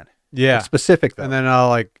weekly plan? Yeah. Specific though. And then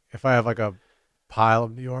I'll if I have a pile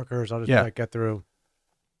of New Yorkers, I'll just get through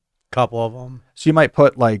a couple of them. So you might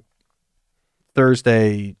put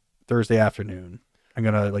Thursday afternoon, I'm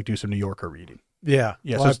going to do some New Yorker reading. Yeah.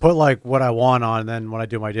 Yeah. Well, so I put what I want on, and then when I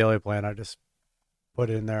do my daily plan, I just put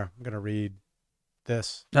it in there. I'm going to read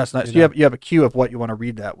this. That's nice. You have a queue of what you want to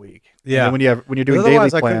read that week. Yeah. And then when you're doing daily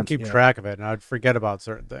plans, I couldn't keep track of it, and I'd forget about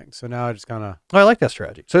certain things. So now I just kind of. Oh, I like that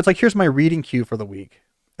strategy. So it's here's my reading queue for the week.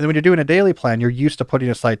 And then when you're doing a daily plan, you're used to putting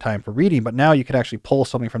aside time for reading, but now you can actually pull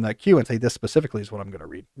something from that queue and say, this specifically is what I'm going to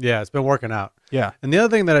read. Yeah, it's been working out. Yeah. And the other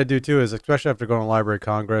thing that I do too is, especially after going to Library of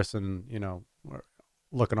Congress and,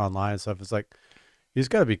 looking online and stuff, it's you just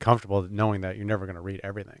got to be comfortable knowing that you're never going to read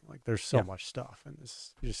everything. There's so much stuff, and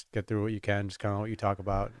you just get through what you can, just kind of what you talk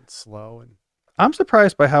about. It's slow. And I'm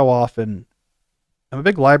surprised by how often I'm a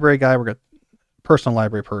big library guy. We're a personal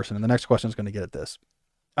library person. And the next question is going to get at this.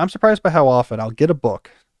 I'm surprised by how often I'll get a book.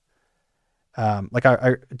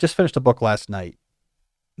 I just finished a book last night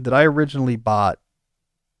that I originally bought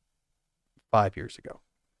 5 years ago.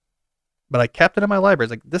 but I kept it in my library.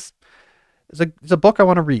 It's like, this is it's a book I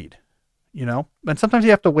want to read, you know? And sometimes you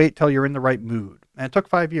have to wait till you're in the right mood. And it took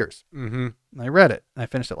 5 years. Mm-hmm. And I read it and I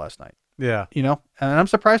finished it last night. Yeah. You know? And I'm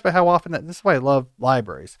surprised by how often this is why I love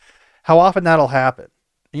libraries, how often that'll happen.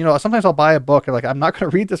 You know, sometimes I'll buy a book and like, I'm not going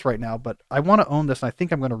to read this right now, but I want to own this and I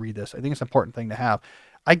think I'm going to read this. I think it's an important thing to have.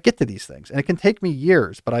 I get to these things and it can take me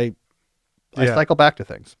years, but I cycle back to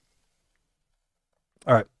things.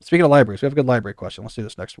 All right. Speaking of libraries, we have a good library question. Let's do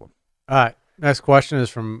this next one. All right. Next question is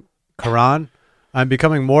from Karan. I'm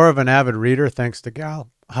becoming more of an avid reader thanks to Cal.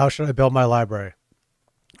 How should I build my library?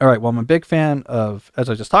 All right. Well, I'm a big fan of, as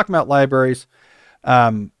I was just talking about, libraries.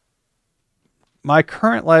 My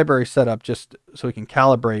current library setup, just so we can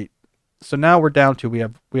calibrate. So now we're down to, we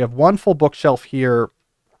have one full bookshelf here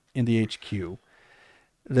in the HQ.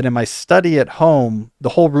 Then in my study at home, the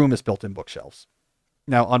whole room is built in bookshelves.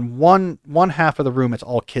 Now on one half of the room, it's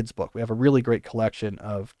all kids book. We have a really great collection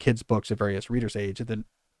of kids books of various readers' age. And then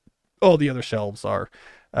all the other shelves are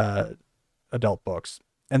adult books.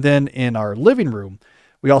 And then in our living room,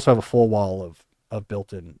 we also have a full wall of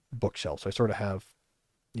built-in bookshelves. So I sort of have,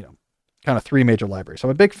 you know, kind of 3 major libraries. So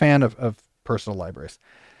I'm a big fan of personal libraries.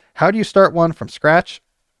 How do you start one from scratch?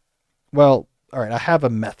 Well, all right, I have a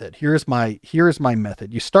method. Here's my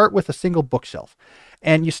method. You start with a single bookshelf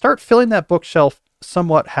and you start filling that bookshelf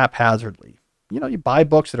somewhat haphazardly. You know, you buy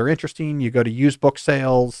books that are interesting. You go to used book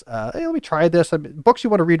sales. Hey, let me try this. Books you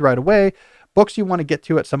want to read right away, books you want to get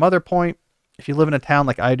to at some other point. If you live in a town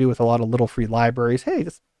like I do with a lot of little free libraries, hey,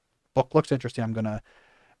 this book looks interesting. I'm going to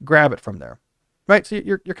grab it from there. Right. So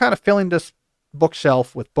you're kind of filling this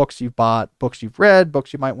bookshelf with books you've bought, books you've read,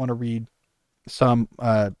 books you might want to read, some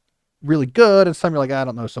really good, and some you're like, I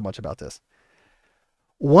don't know so much about this.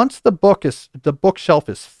 Once the bookshelf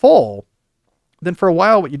is full, then for a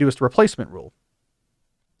while what you do is the replacement rule.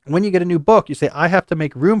 When you get a new book, you say, I have to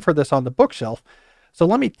make room for this on the bookshelf. So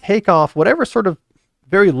let me take off whatever sort of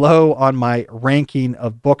very low on my ranking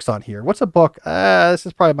of books on here. What's a book? This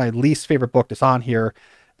is probably my least favorite book that's on here.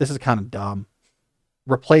 This is kind of dumb.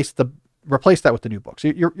 Replace that with the new book. So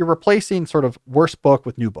you're replacing sort of worst book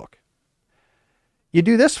with new book. You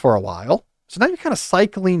do this for a while. So now you're kind of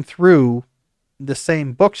cycling through the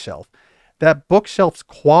same bookshelf. That bookshelf's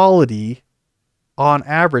quality on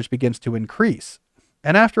average begins to increase.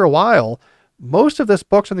 And after a while, most of the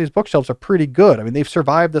books on these bookshelves are pretty good. I mean, they've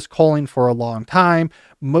survived this culling for a long time.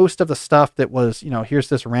 Most of the stuff that was, you know, here's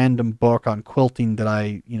this random book on quilting that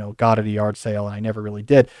I, you know, got at a yard sale and I never really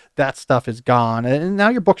did. That stuff is gone. And now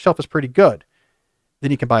your bookshelf is pretty good.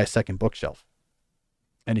 Then you can buy a second bookshelf.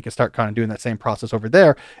 And you can start kind of doing that same process over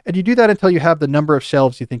there. And you do that until you have the number of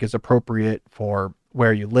shelves you think is appropriate for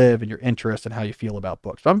where you live and your interests and how you feel about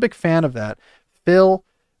books. So I'm a big fan of that. Fill,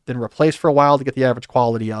 then replace for a while to get the average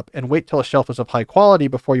quality up, and wait till a shelf is of high quality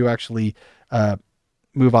before you actually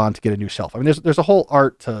move on to get a new shelf. I mean, there's a whole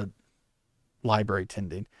art to library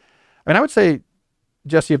tending. I mean, I would say,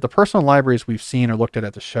 Jesse, of the personal libraries we've seen or looked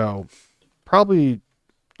at the show, probably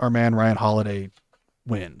our man Ryan Holiday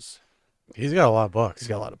wins. He's got a lot of books. He's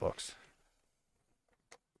got a lot of books.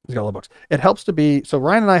 It helps to be, so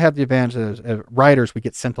Ryan and I have the advantage as writers, we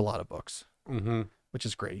get sent a lot of books, which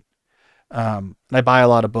is great. And I buy a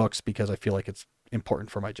lot of books because I feel like it's important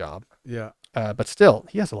for my job. Yeah. But still,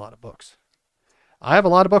 he has a lot of books. I have a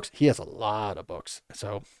lot of books. He has a lot of books.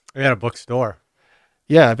 So we had a bookstore.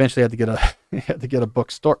 Yeah. Eventually I had to get a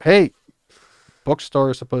bookstore. Hey,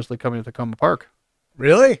 bookstore is supposedly coming to Tacoma Park.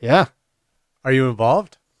 Really? Yeah. Are you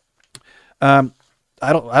involved? I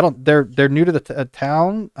don't, they're new to the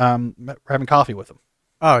town. We're having coffee with them.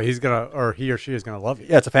 Oh, he or she is going to love you.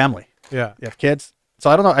 Yeah. It's a family. Yeah. You have kids. So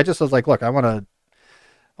I don't know. I just was like, look, I want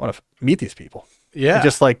to meet these people. Yeah. And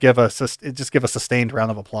just like give a sustained round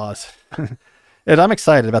of applause. And I'm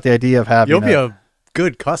excited about the idea of having. You'll be a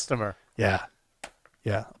good customer. Yeah.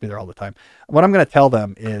 Yeah. I'll be there all the time. What I'm going to tell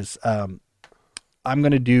them is, I'm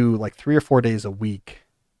going to do like 3 or 4 days a week,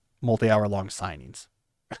 multi-hour long signings.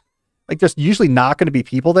 Like there's usually not going to be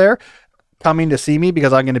people there coming to see me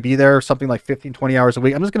because I'm going to be there something like 15, 20 hours a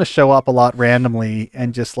week. I'm just going to show up a lot randomly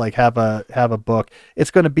and just like have a book. It's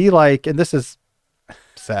going to be like, and this is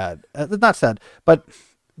sad, not sad, but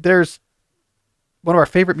there's one of our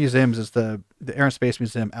favorite museums is the Air and Space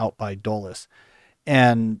Museum out by Dulles.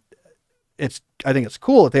 And I think it's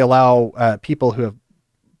cool that they allow people who have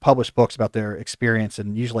published books about their experience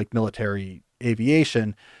and usually like military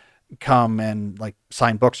aviation come and like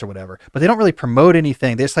sign books or whatever, but they don't really promote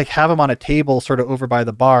anything. They just like have them on a table sort of over by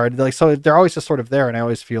the bar. And so they're always just sort of there. And I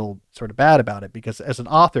always feel sort of bad about it because as an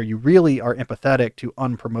author, you really are empathetic to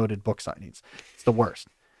unpromoted book signings. It's the worst.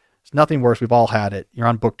 It's nothing worse. We've all had it. You're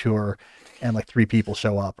on book tour and like 3 people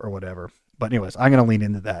show up or whatever. But anyways, I'm going to lean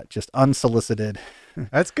into that, just unsolicited.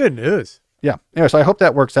 That's good news. Yeah. Anyway, so I hope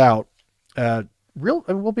that works out.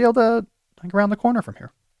 We'll be able to hang around the corner from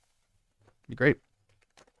here. Be great.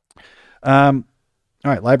 All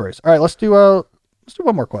right, libraries. All right, let's do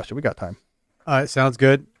one more question. We got time. All right, sounds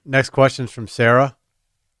good. Next question is from Sarah.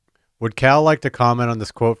 Would Cal like to comment on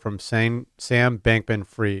this quote from Sam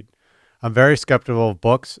Bankman-Fried? I'm very skeptical of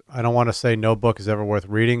books. I don't want to say no book is ever worth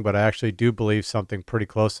reading, but I actually do believe something pretty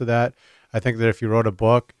close to that. I think that if you wrote a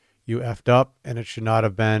book, you effed up, and it should not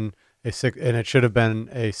have been a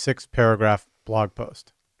 6-paragraph blog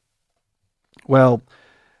post. Well,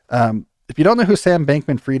 if you don't know who Sam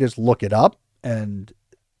Bankman-Fried is, look it up, and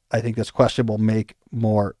I think this question will make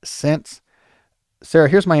more sense. Sarah,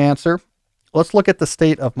 here's my answer. Let's look at the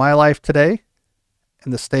state of my life today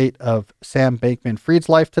and the state of Sam Bankman-Fried's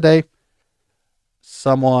life today.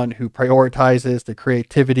 Someone who prioritizes the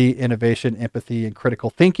creativity, innovation, empathy, and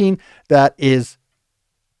critical thinking that is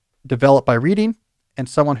developed by reading, and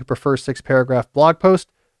someone who prefers 6-paragraph blog post.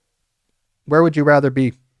 Where would you rather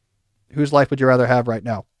be? Whose life would you rather have right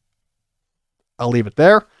now? I'll leave it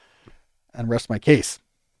there and rest my case.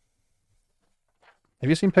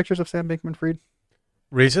 Have you seen pictures of Sam Bankman-Fried?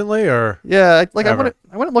 Recently, or yeah, I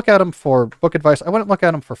wouldn't look at him for book advice. I wouldn't look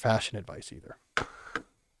at him for fashion advice either.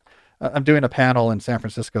 I'm doing a panel in San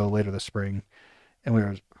Francisco later this spring, and we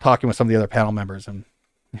were talking with some of the other panel members, and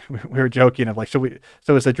we were joking of like, so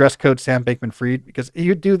is the dress code Sam Bankman-Fried? Because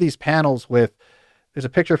you do these panels with, there's a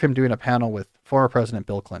picture of him doing a panel with former President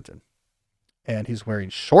Bill Clinton, and he's wearing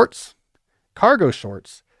shorts, cargo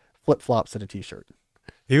shorts, flip-flops, and a t-shirt.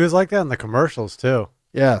 He was like that in the commercials too.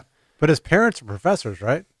 Yeah. But his parents are professors,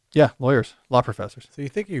 right? Yeah, lawyers, law professors. So you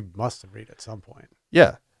think you must have read at some point.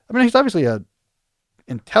 Yeah. I mean, he's obviously a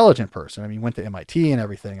intelligent person. I mean, he went to MIT and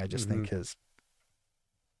everything. I just think his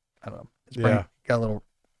brain got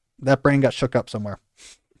that brain got shook up somewhere.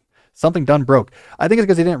 Something done broke. I think it's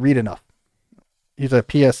because he didn't read enough. He's a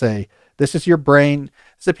PSA. This is your brain.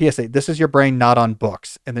 It's a PSA. This is your brain, not on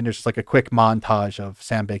books. And then there's just like a quick montage of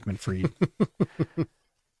Sam Bankman-Fried.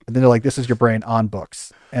 And then they're like, this is your brain on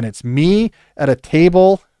books. And it's me at a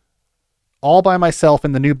table all by myself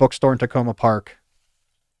in the new bookstore in Tacoma Park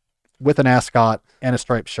with an ascot and a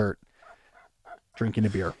striped shirt, drinking a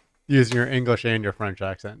beer. Using your English and your French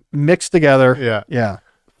accent. Mixed together. Yeah. Yeah.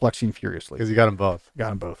 Flexing furiously. Because you got them both. Got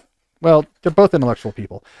them both. Well, they're both intellectual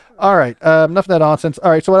people. All right. Enough of that nonsense. All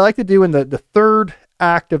right. So what I like to do in the third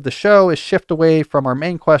act of the show is shift away from our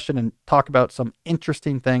main question and talk about some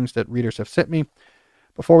interesting things that readers have sent me.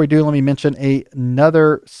 Before we do, let me mention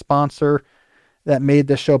another sponsor that made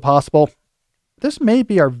this show possible. This may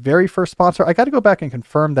be our very first sponsor. I got to go back and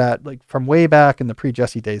confirm that, like from way back in the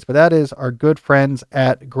pre-Jesse days, but that is our good friends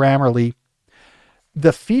at Grammarly.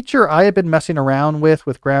 The feature I have been messing around with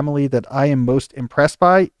Grammarly that I am most impressed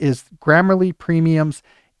by is Grammarly Premium's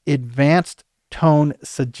advanced tone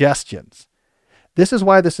suggestions. This is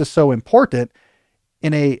why this is so important.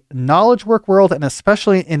 In a knowledge work world, and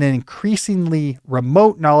especially in an increasingly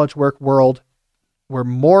remote knowledge work world where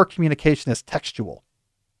more communication is textual,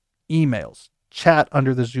 emails, chat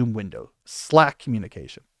under the Zoom window, Slack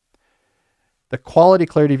communication, the quality,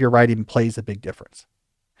 clarity of your writing plays a big difference.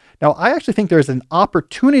 Now, I actually think there's an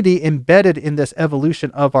opportunity embedded in this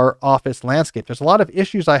evolution of our office landscape. There's a lot of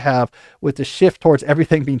issues I have with the shift towards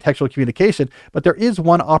everything being textual communication, but there is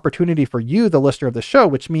one opportunity for you, the listener of the show,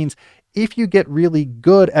 which means if you get really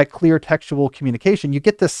good at clear textual communication, you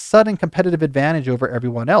get this sudden competitive advantage over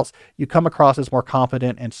everyone else. You come across as more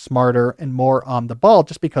confident and smarter and more on the ball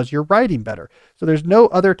just because you're writing better. So there's no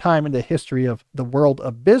other time in the history of the world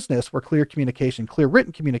of business where clear communication, clear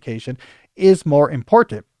written communication is more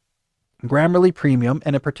important. Grammarly Premium,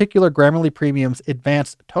 and in particular Grammarly Premium's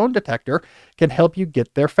advanced tone detector, can help you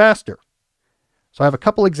get there faster. So I have a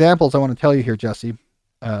couple examples I want to tell you here, Jesse,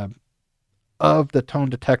 of the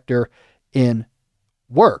tone detector in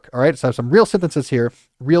work. All right, so I have some real sentences here,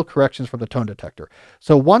 real corrections from the tone detector.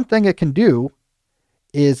 So one thing it can do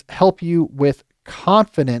is help you with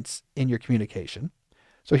confidence in your communication.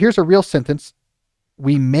 So here's a real sentence.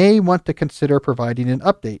 We may want to consider providing an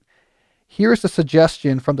update. Here's a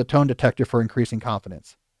suggestion from the tone detector for increasing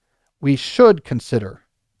confidence. We should consider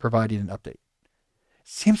providing an update.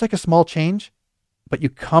 Seems like a small change, but you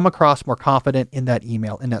come across more confident in that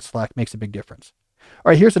email, in that Slack, makes a big difference.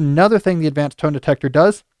 All right, here's another thing the advanced tone detector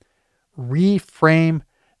does. Reframe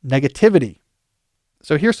negativity.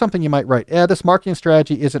 So here's something you might write. This marketing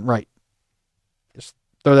strategy isn't right. Just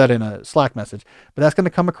throw that in a Slack message. But that's going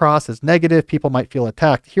to come across as negative. People might feel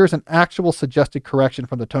attacked. Here's an actual suggested correction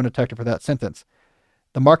from the tone detector for that sentence.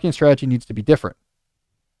 The marketing strategy needs to be different.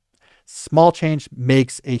 Small change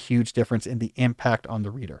makes a huge difference in the impact on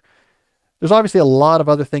the reader. There's obviously a lot of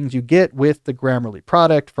other things you get with the Grammarly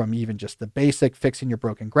product, from even just the basic fixing your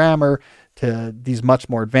broken grammar to these much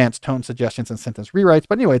more advanced tone suggestions and sentence rewrites.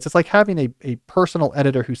 But anyways, it's like having a personal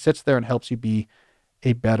editor who sits there and helps you be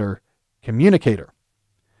a better communicator.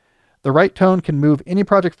 The right tone can move any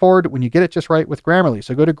project forward when you get it just right with Grammarly.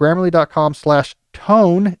 So go to grammarly.com/tone,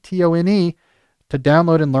 Tone, to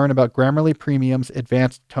download and learn about Grammarly Premium's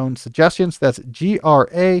advanced tone suggestions. That's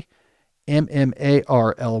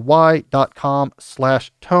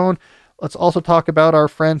grammarly.com/tone. Let's also talk about our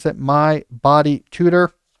friends at My Body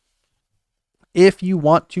Tutor. If you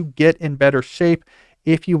want to get in better shape,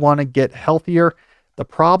 if you want to get healthier, the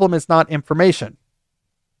problem is not information.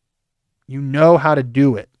 You know how to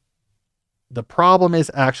do it. The problem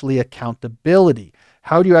is actually accountability.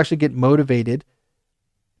 How do you actually get motivated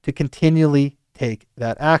to continually take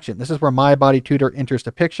that action? This is where My Body Tutor enters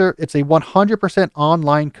the picture. It's a 100%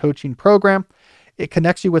 online coaching program. It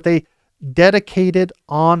connects you with a dedicated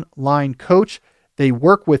online coach. They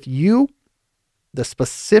work with you, the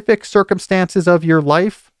specific circumstances of your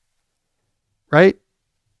life, right?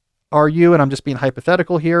 Are you, and I'm just being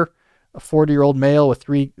hypothetical here, a 40-year-old male with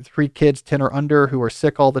three kids, 10 or under, who are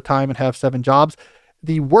sick all the time and have 7 jobs?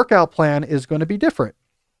 The workout plan is going to be different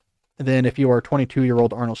than if you are a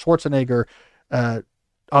 22-year-old Arnold Schwarzenegger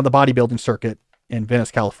on the bodybuilding circuit in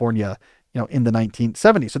Venice, California, in the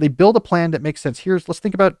 1970s. So they build a plan that makes sense. Let's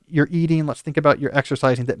think about your eating. Let's think about your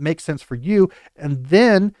exercising that makes sense for you. And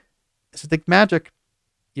then, this is the magic,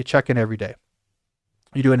 you check in every day.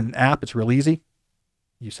 You do it in an app. It's real easy.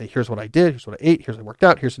 You say, here's what I did, here's what I ate, here's what I worked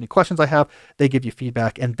out, here's any questions I have. They give you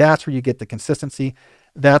feedback, and that's where you get the consistency.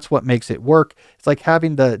 That's what makes it work. It's like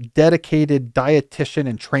having the dedicated dietitian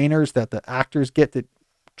and trainers that the actors get that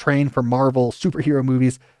train for Marvel superhero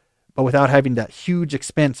movies, but without having that huge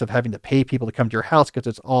expense of having to pay people to come to your house because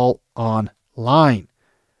it's all online.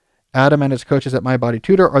 Adam and his coaches at My Body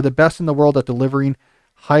Tutor are the best in the world at delivering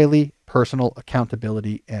highly personal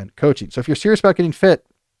accountability and coaching. So if you're serious about getting fit,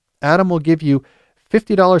 Adam will give you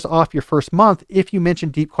 $50 off your first month if you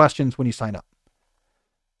mention deep questions when you sign up.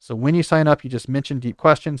 So when you sign up, you just mention deep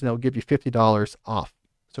questions and they'll give you $50 off.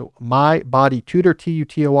 So mybodytutor,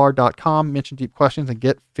 TUTOR.com, mention deep questions and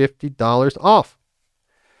get $50 off.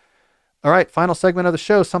 All right, final segment of the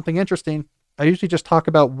show, something interesting. I usually just talk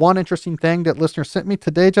about one interesting thing that listeners sent me.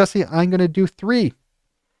 Today, Jesse, I'm going to do 3.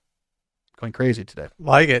 Going crazy today.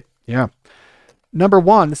 Like it. Yeah. Number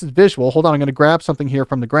 1, this is visual. Hold on, I'm going to grab something here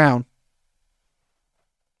from the ground.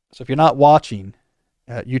 So if you're not watching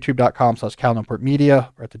at youtube.com/Cal Newport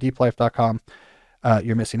Media or at thedeeplife.com,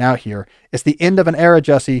 you're missing out here. It's the end of an era,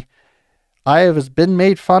 Jesse. I have been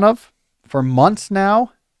made fun of for months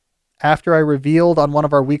now after I revealed on one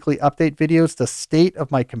of our weekly update videos the state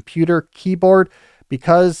of my computer keyboard,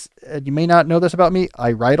 because you may not know this about me,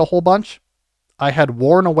 I write a whole bunch. I had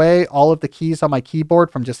worn away all of the keys on my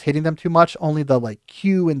keyboard from just hitting them too much. Only the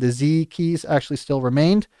Q and the Z keys actually still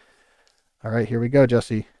remained. All right, here we go,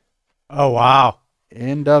 Jesse. Oh, wow.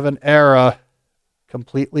 End of an era.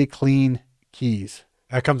 Completely clean keys.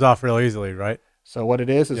 That comes off real easily, right? So what it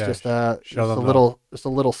is just a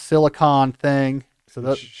little silicone thing.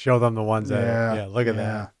 So show them the ones that look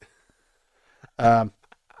at that.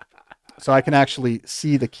 So I can actually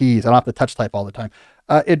see the keys. I don't have to touch type all the time.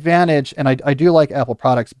 Advantage, and I do like Apple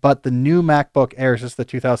products, but the new MacBook Airs, just the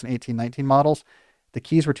 2018-19 models, the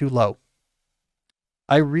keys were too low.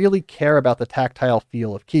 I really care about the tactile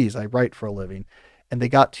feel of keys. I write for a living, and they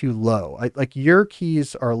got too low. Like your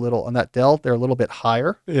keys are a little, on that Dell, they're a little bit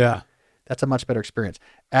higher. Yeah. That's a much better experience.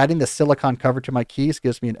 Adding the silicone cover to my keys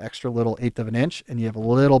gives me an extra little 1/8 of an inch, and you have a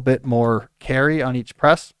little bit more carry on each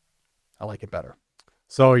press. I like it better.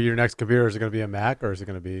 So your next computer, is it going to be a Mac or is it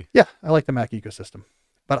going to be? Yeah, I like the Mac ecosystem.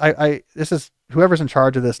 But this is, whoever's in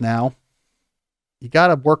charge of this now, you got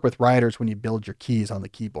to work with writers when you build your keys on the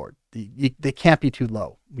keyboard. They can't be too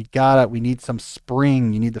low. We need some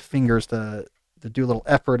spring. You need the fingers to do a little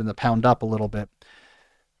effort and to pound up a little bit.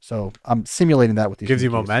 So I'm simulating that with these. Gives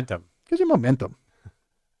you momentum. Gives you momentum.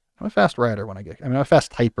 I'm a fast writer I'm a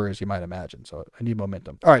fast typer, as you might imagine. So I need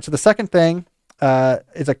momentum. All right. So the second thing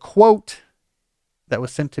is a quote that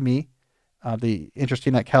was sent to me, the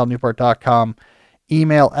interesting at calnewport.com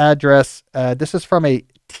email address. This is from a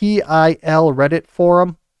TIL Reddit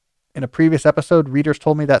forum. In a previous episode, readers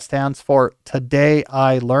told me that stands for Today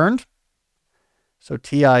I Learned. So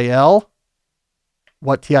TIL,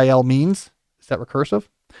 what TIL means, is that recursive?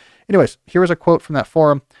 Anyways, here is a quote from that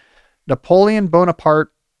forum. Napoleon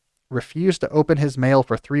Bonaparte refused to open his mail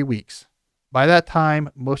for 3 weeks. By that time,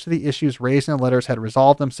 most of the issues raised in the letters had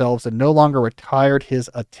resolved themselves and no longer required his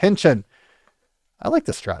attention. I like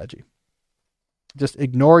this strategy. Just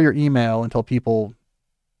ignore your email until people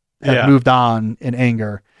have moved on in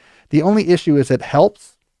anger. The only issue is it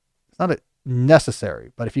helps. It's not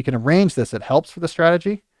necessary, but if you can arrange this, it helps for the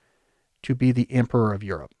strategy to be the emperor of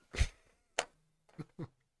Europe.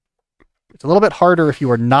 It's a little bit harder if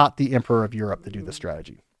you are not the emperor of Europe to do this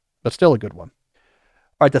strategy, but still a good one.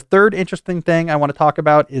 All right, the third interesting thing I want to talk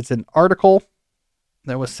about is an article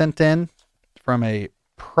that was sent in from a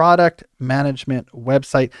product management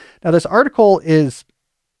website. Now, this article is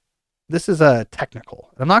a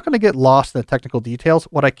technical. I'm not going to get lost in the technical details.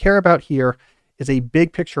 What I care about here is a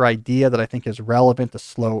big picture idea that I think is relevant to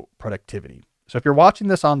slow productivity. So if you're watching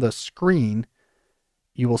this on the screen,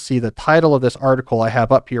 you will see the title of this article I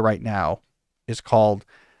have up here right now is called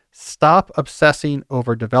Stop Obsessing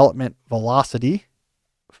Over Development Velocity.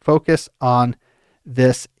 Focus on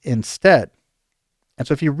this instead. And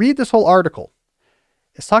so if you read this whole article,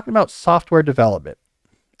 it's talking about software development.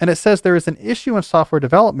 And it says there is an issue in software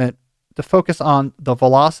development to focus on the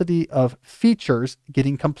velocity of features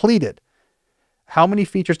getting completed. How many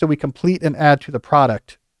features do we complete and add to the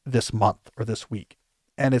product this month or this week?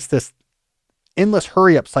 And it's this endless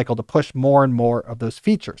hurry up cycle to push more and more of those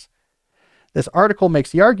features. This article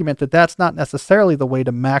makes the argument that that's not necessarily the way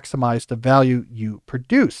to maximize the value you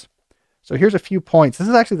produce. So here's a few points. This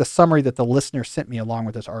is actually the summary that the listener sent me along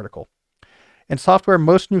with this article. In software,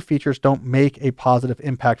 most new features don't make a positive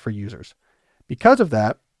impact for users. Because of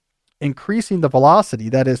that, increasing the velocity,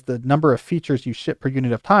 that is the number of features you ship per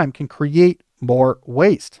unit of time, can create more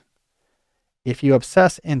waste. If you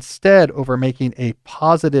obsess instead over making a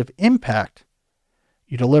positive impact,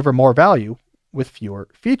 you deliver more value with fewer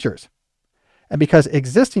features. And because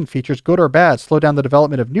existing features, good or bad, slow down the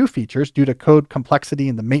development of new features due to code complexity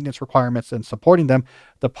and the maintenance requirements and supporting them,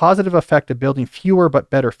 the positive effect of building fewer but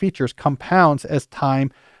better features compounds as time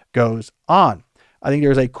goes on. I think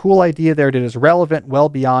there's a cool idea there that is relevant well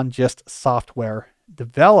beyond just software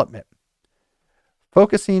development.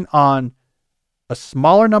 Focusing on a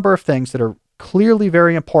smaller number of things that are clearly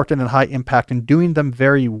very important and high impact and doing them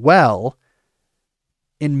very well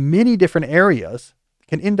in many different areas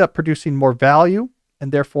can end up producing more value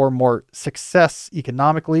and therefore more success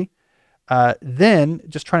economically than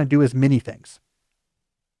just trying to do as many things.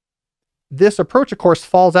 This approach, of course,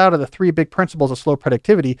 falls out of the three big principles of slow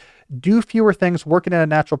productivity: do fewer things, working at a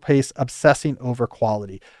natural pace, obsessing over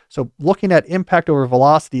quality. So looking at impact over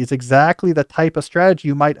velocity is exactly the type of strategy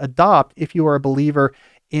you might adopt if you are a believer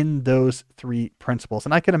in those three principles.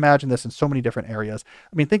 And I can imagine this in so many different areas.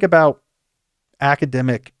 I mean, think about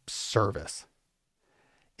academic service.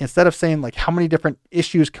 Instead of saying like, how many different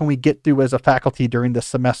issues can we get through as a faculty during the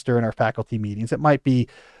semester in our faculty meetings? It might be,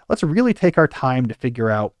 let's really take our time to figure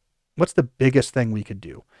out what's the biggest thing we could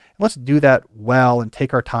do. And let's do that well and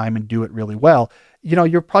take our time and do it really well. You know,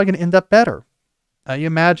 you're probably going to end up better. You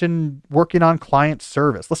imagine working on client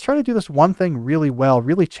service. Let's try to do this one thing really well,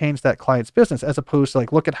 really change that client's business, as opposed to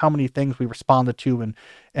like, look at how many things we responded to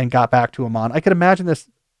and got back to them on. I could imagine this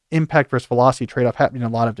impact versus velocity trade-off happening in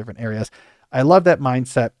a lot of different areas. I love that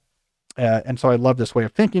mindset. And so I love this way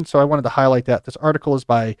of thinking. So I wanted to highlight that. This article is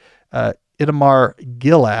by Itamar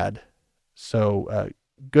Gilad. So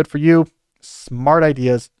good for you. Smart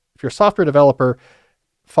ideas. If you're a software developer,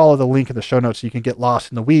 follow the link in the show notes so you can get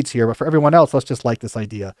lost in the weeds here. But for everyone else, let's just like this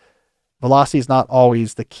idea. Velocity is not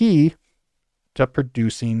always the key to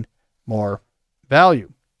producing more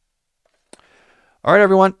value. All right,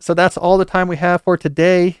 everyone. So that's all the time we have for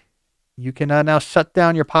today. You can now shut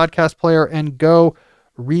down your podcast player and go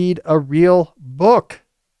read a real book.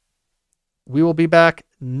 We will be back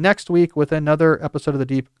next week with another episode of the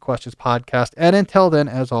Deep Questions podcast. And until then,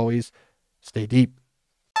 as always, stay deep.